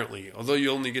 apparently, although you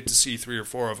only get to see 3 or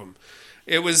 4 of them.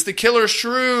 It was the killer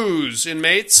shrews,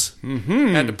 inmates.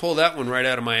 Had to pull that one right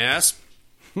out of my ass.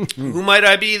 Who might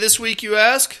I be this week, you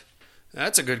ask?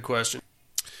 That's a good question.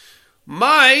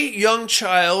 My young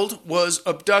child was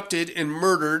abducted and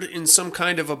murdered in some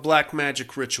kind of a black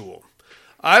magic ritual.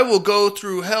 I will go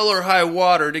through hell or high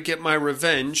water to get my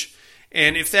revenge,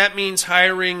 and if that means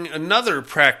hiring another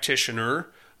practitioner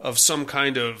of some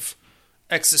kind of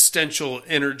existential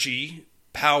energy,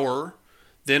 power,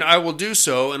 then I will do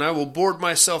so, and I will board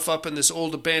myself up in this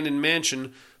old abandoned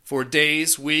mansion for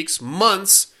days, weeks,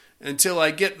 months, until I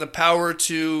get the power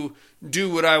to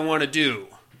do what I want to do.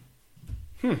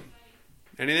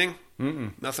 Anything?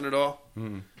 Nothing at all?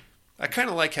 I kind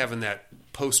of like having that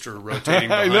poster rotating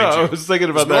behind I know, you. I was thinking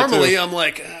about that Normally, too. I'm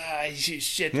like,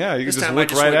 shit. Yeah, you can this just time look I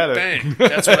just right went, at bang. it.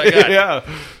 That's what I got. Yeah.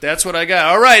 That's what I got.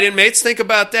 All right, inmates, think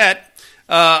about that.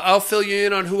 I'll fill you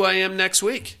in on who I am next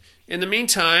week. In the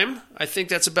meantime, I think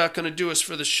that's about going to do us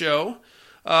for the show.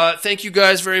 Thank you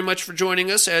guys very much for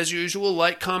joining us. As usual,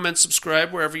 like, comment,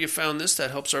 subscribe wherever you found this.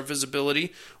 That helps our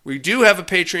visibility. We do have a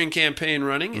Patreon campaign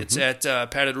running. It's at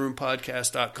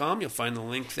paddedroompodcast.com. You'll find the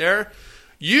link there.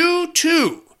 You,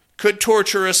 too, could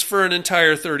torture us for an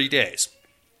entire 30 days.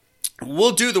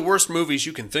 We'll do the worst movies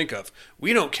you can think of.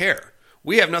 We don't care.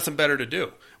 We have nothing better to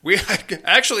do.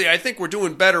 Actually, I think we're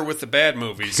doing better with the bad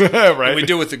movies than we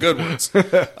do with the good ones.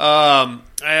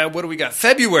 What do we got?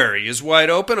 February is wide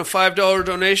open. A $5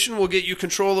 donation will get you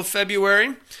control of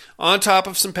February, on top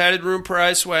of some Padded Room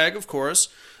prize swag, of course.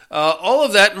 All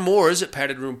of that and more is at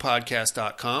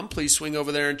paddedroompodcast.com. Please swing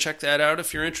over there and check that out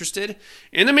if you're interested.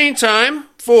 In the meantime,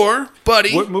 for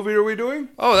Buddy... What movie are we doing?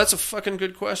 Oh, that's a fucking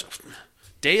good question.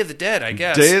 Day of the Dead, I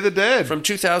guess. Day of the Dead. From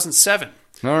 2007.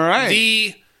 All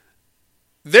right.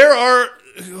 There's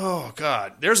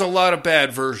a lot of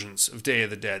bad versions of Day of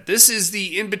the Dead. This is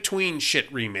the in-between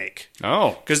shit remake.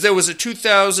 Oh. Because there was a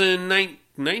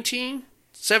 2018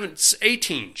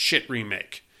 shit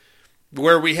remake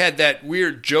where we had that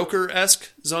weird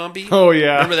Joker-esque zombie. Oh,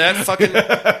 yeah. Remember that fucking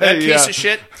piece of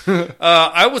shit?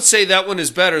 I would say that one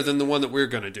is better than the one that we're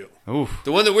going to do. Oof.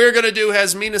 The one that we're going to do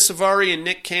has Mina Savari and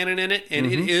Nick Cannon in it, and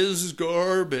it is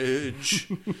garbage.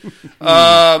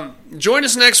 Join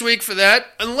us next week for that.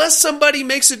 Unless somebody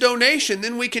makes a donation,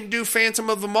 then we can do Phantom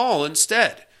of the Mall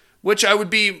instead, which I would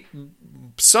be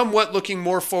somewhat looking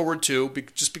more forward to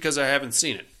just because I haven't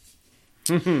seen it.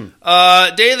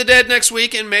 Day of the Dead next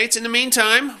week, inmates. In the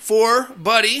meantime, for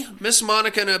Buddy, Miss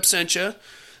Monica in absentia,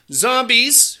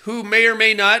 zombies who may or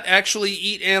may not actually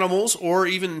eat animals or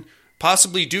even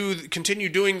possibly continue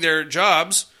doing their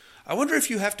jobs. I wonder if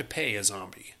you have to pay a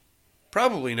zombie.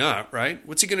 Probably not, right?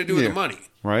 What's he going to do with the money?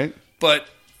 Right. But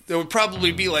there would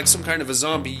probably be like some kind of a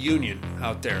zombie union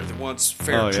out there that wants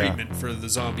fair treatment for the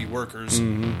zombie workers.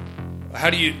 How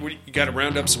do you got to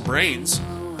round up some brains,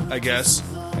 I guess.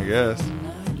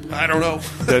 I don't know.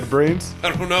 Dead brains?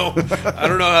 I don't know. I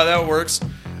don't know how that works.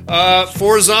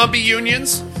 For zombie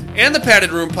unions and the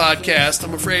Padded Room podcast,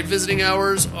 I'm afraid visiting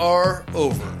hours are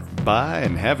over. Bye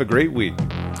and have a great week.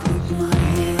 Put my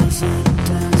heels and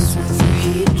dance with the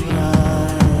heat.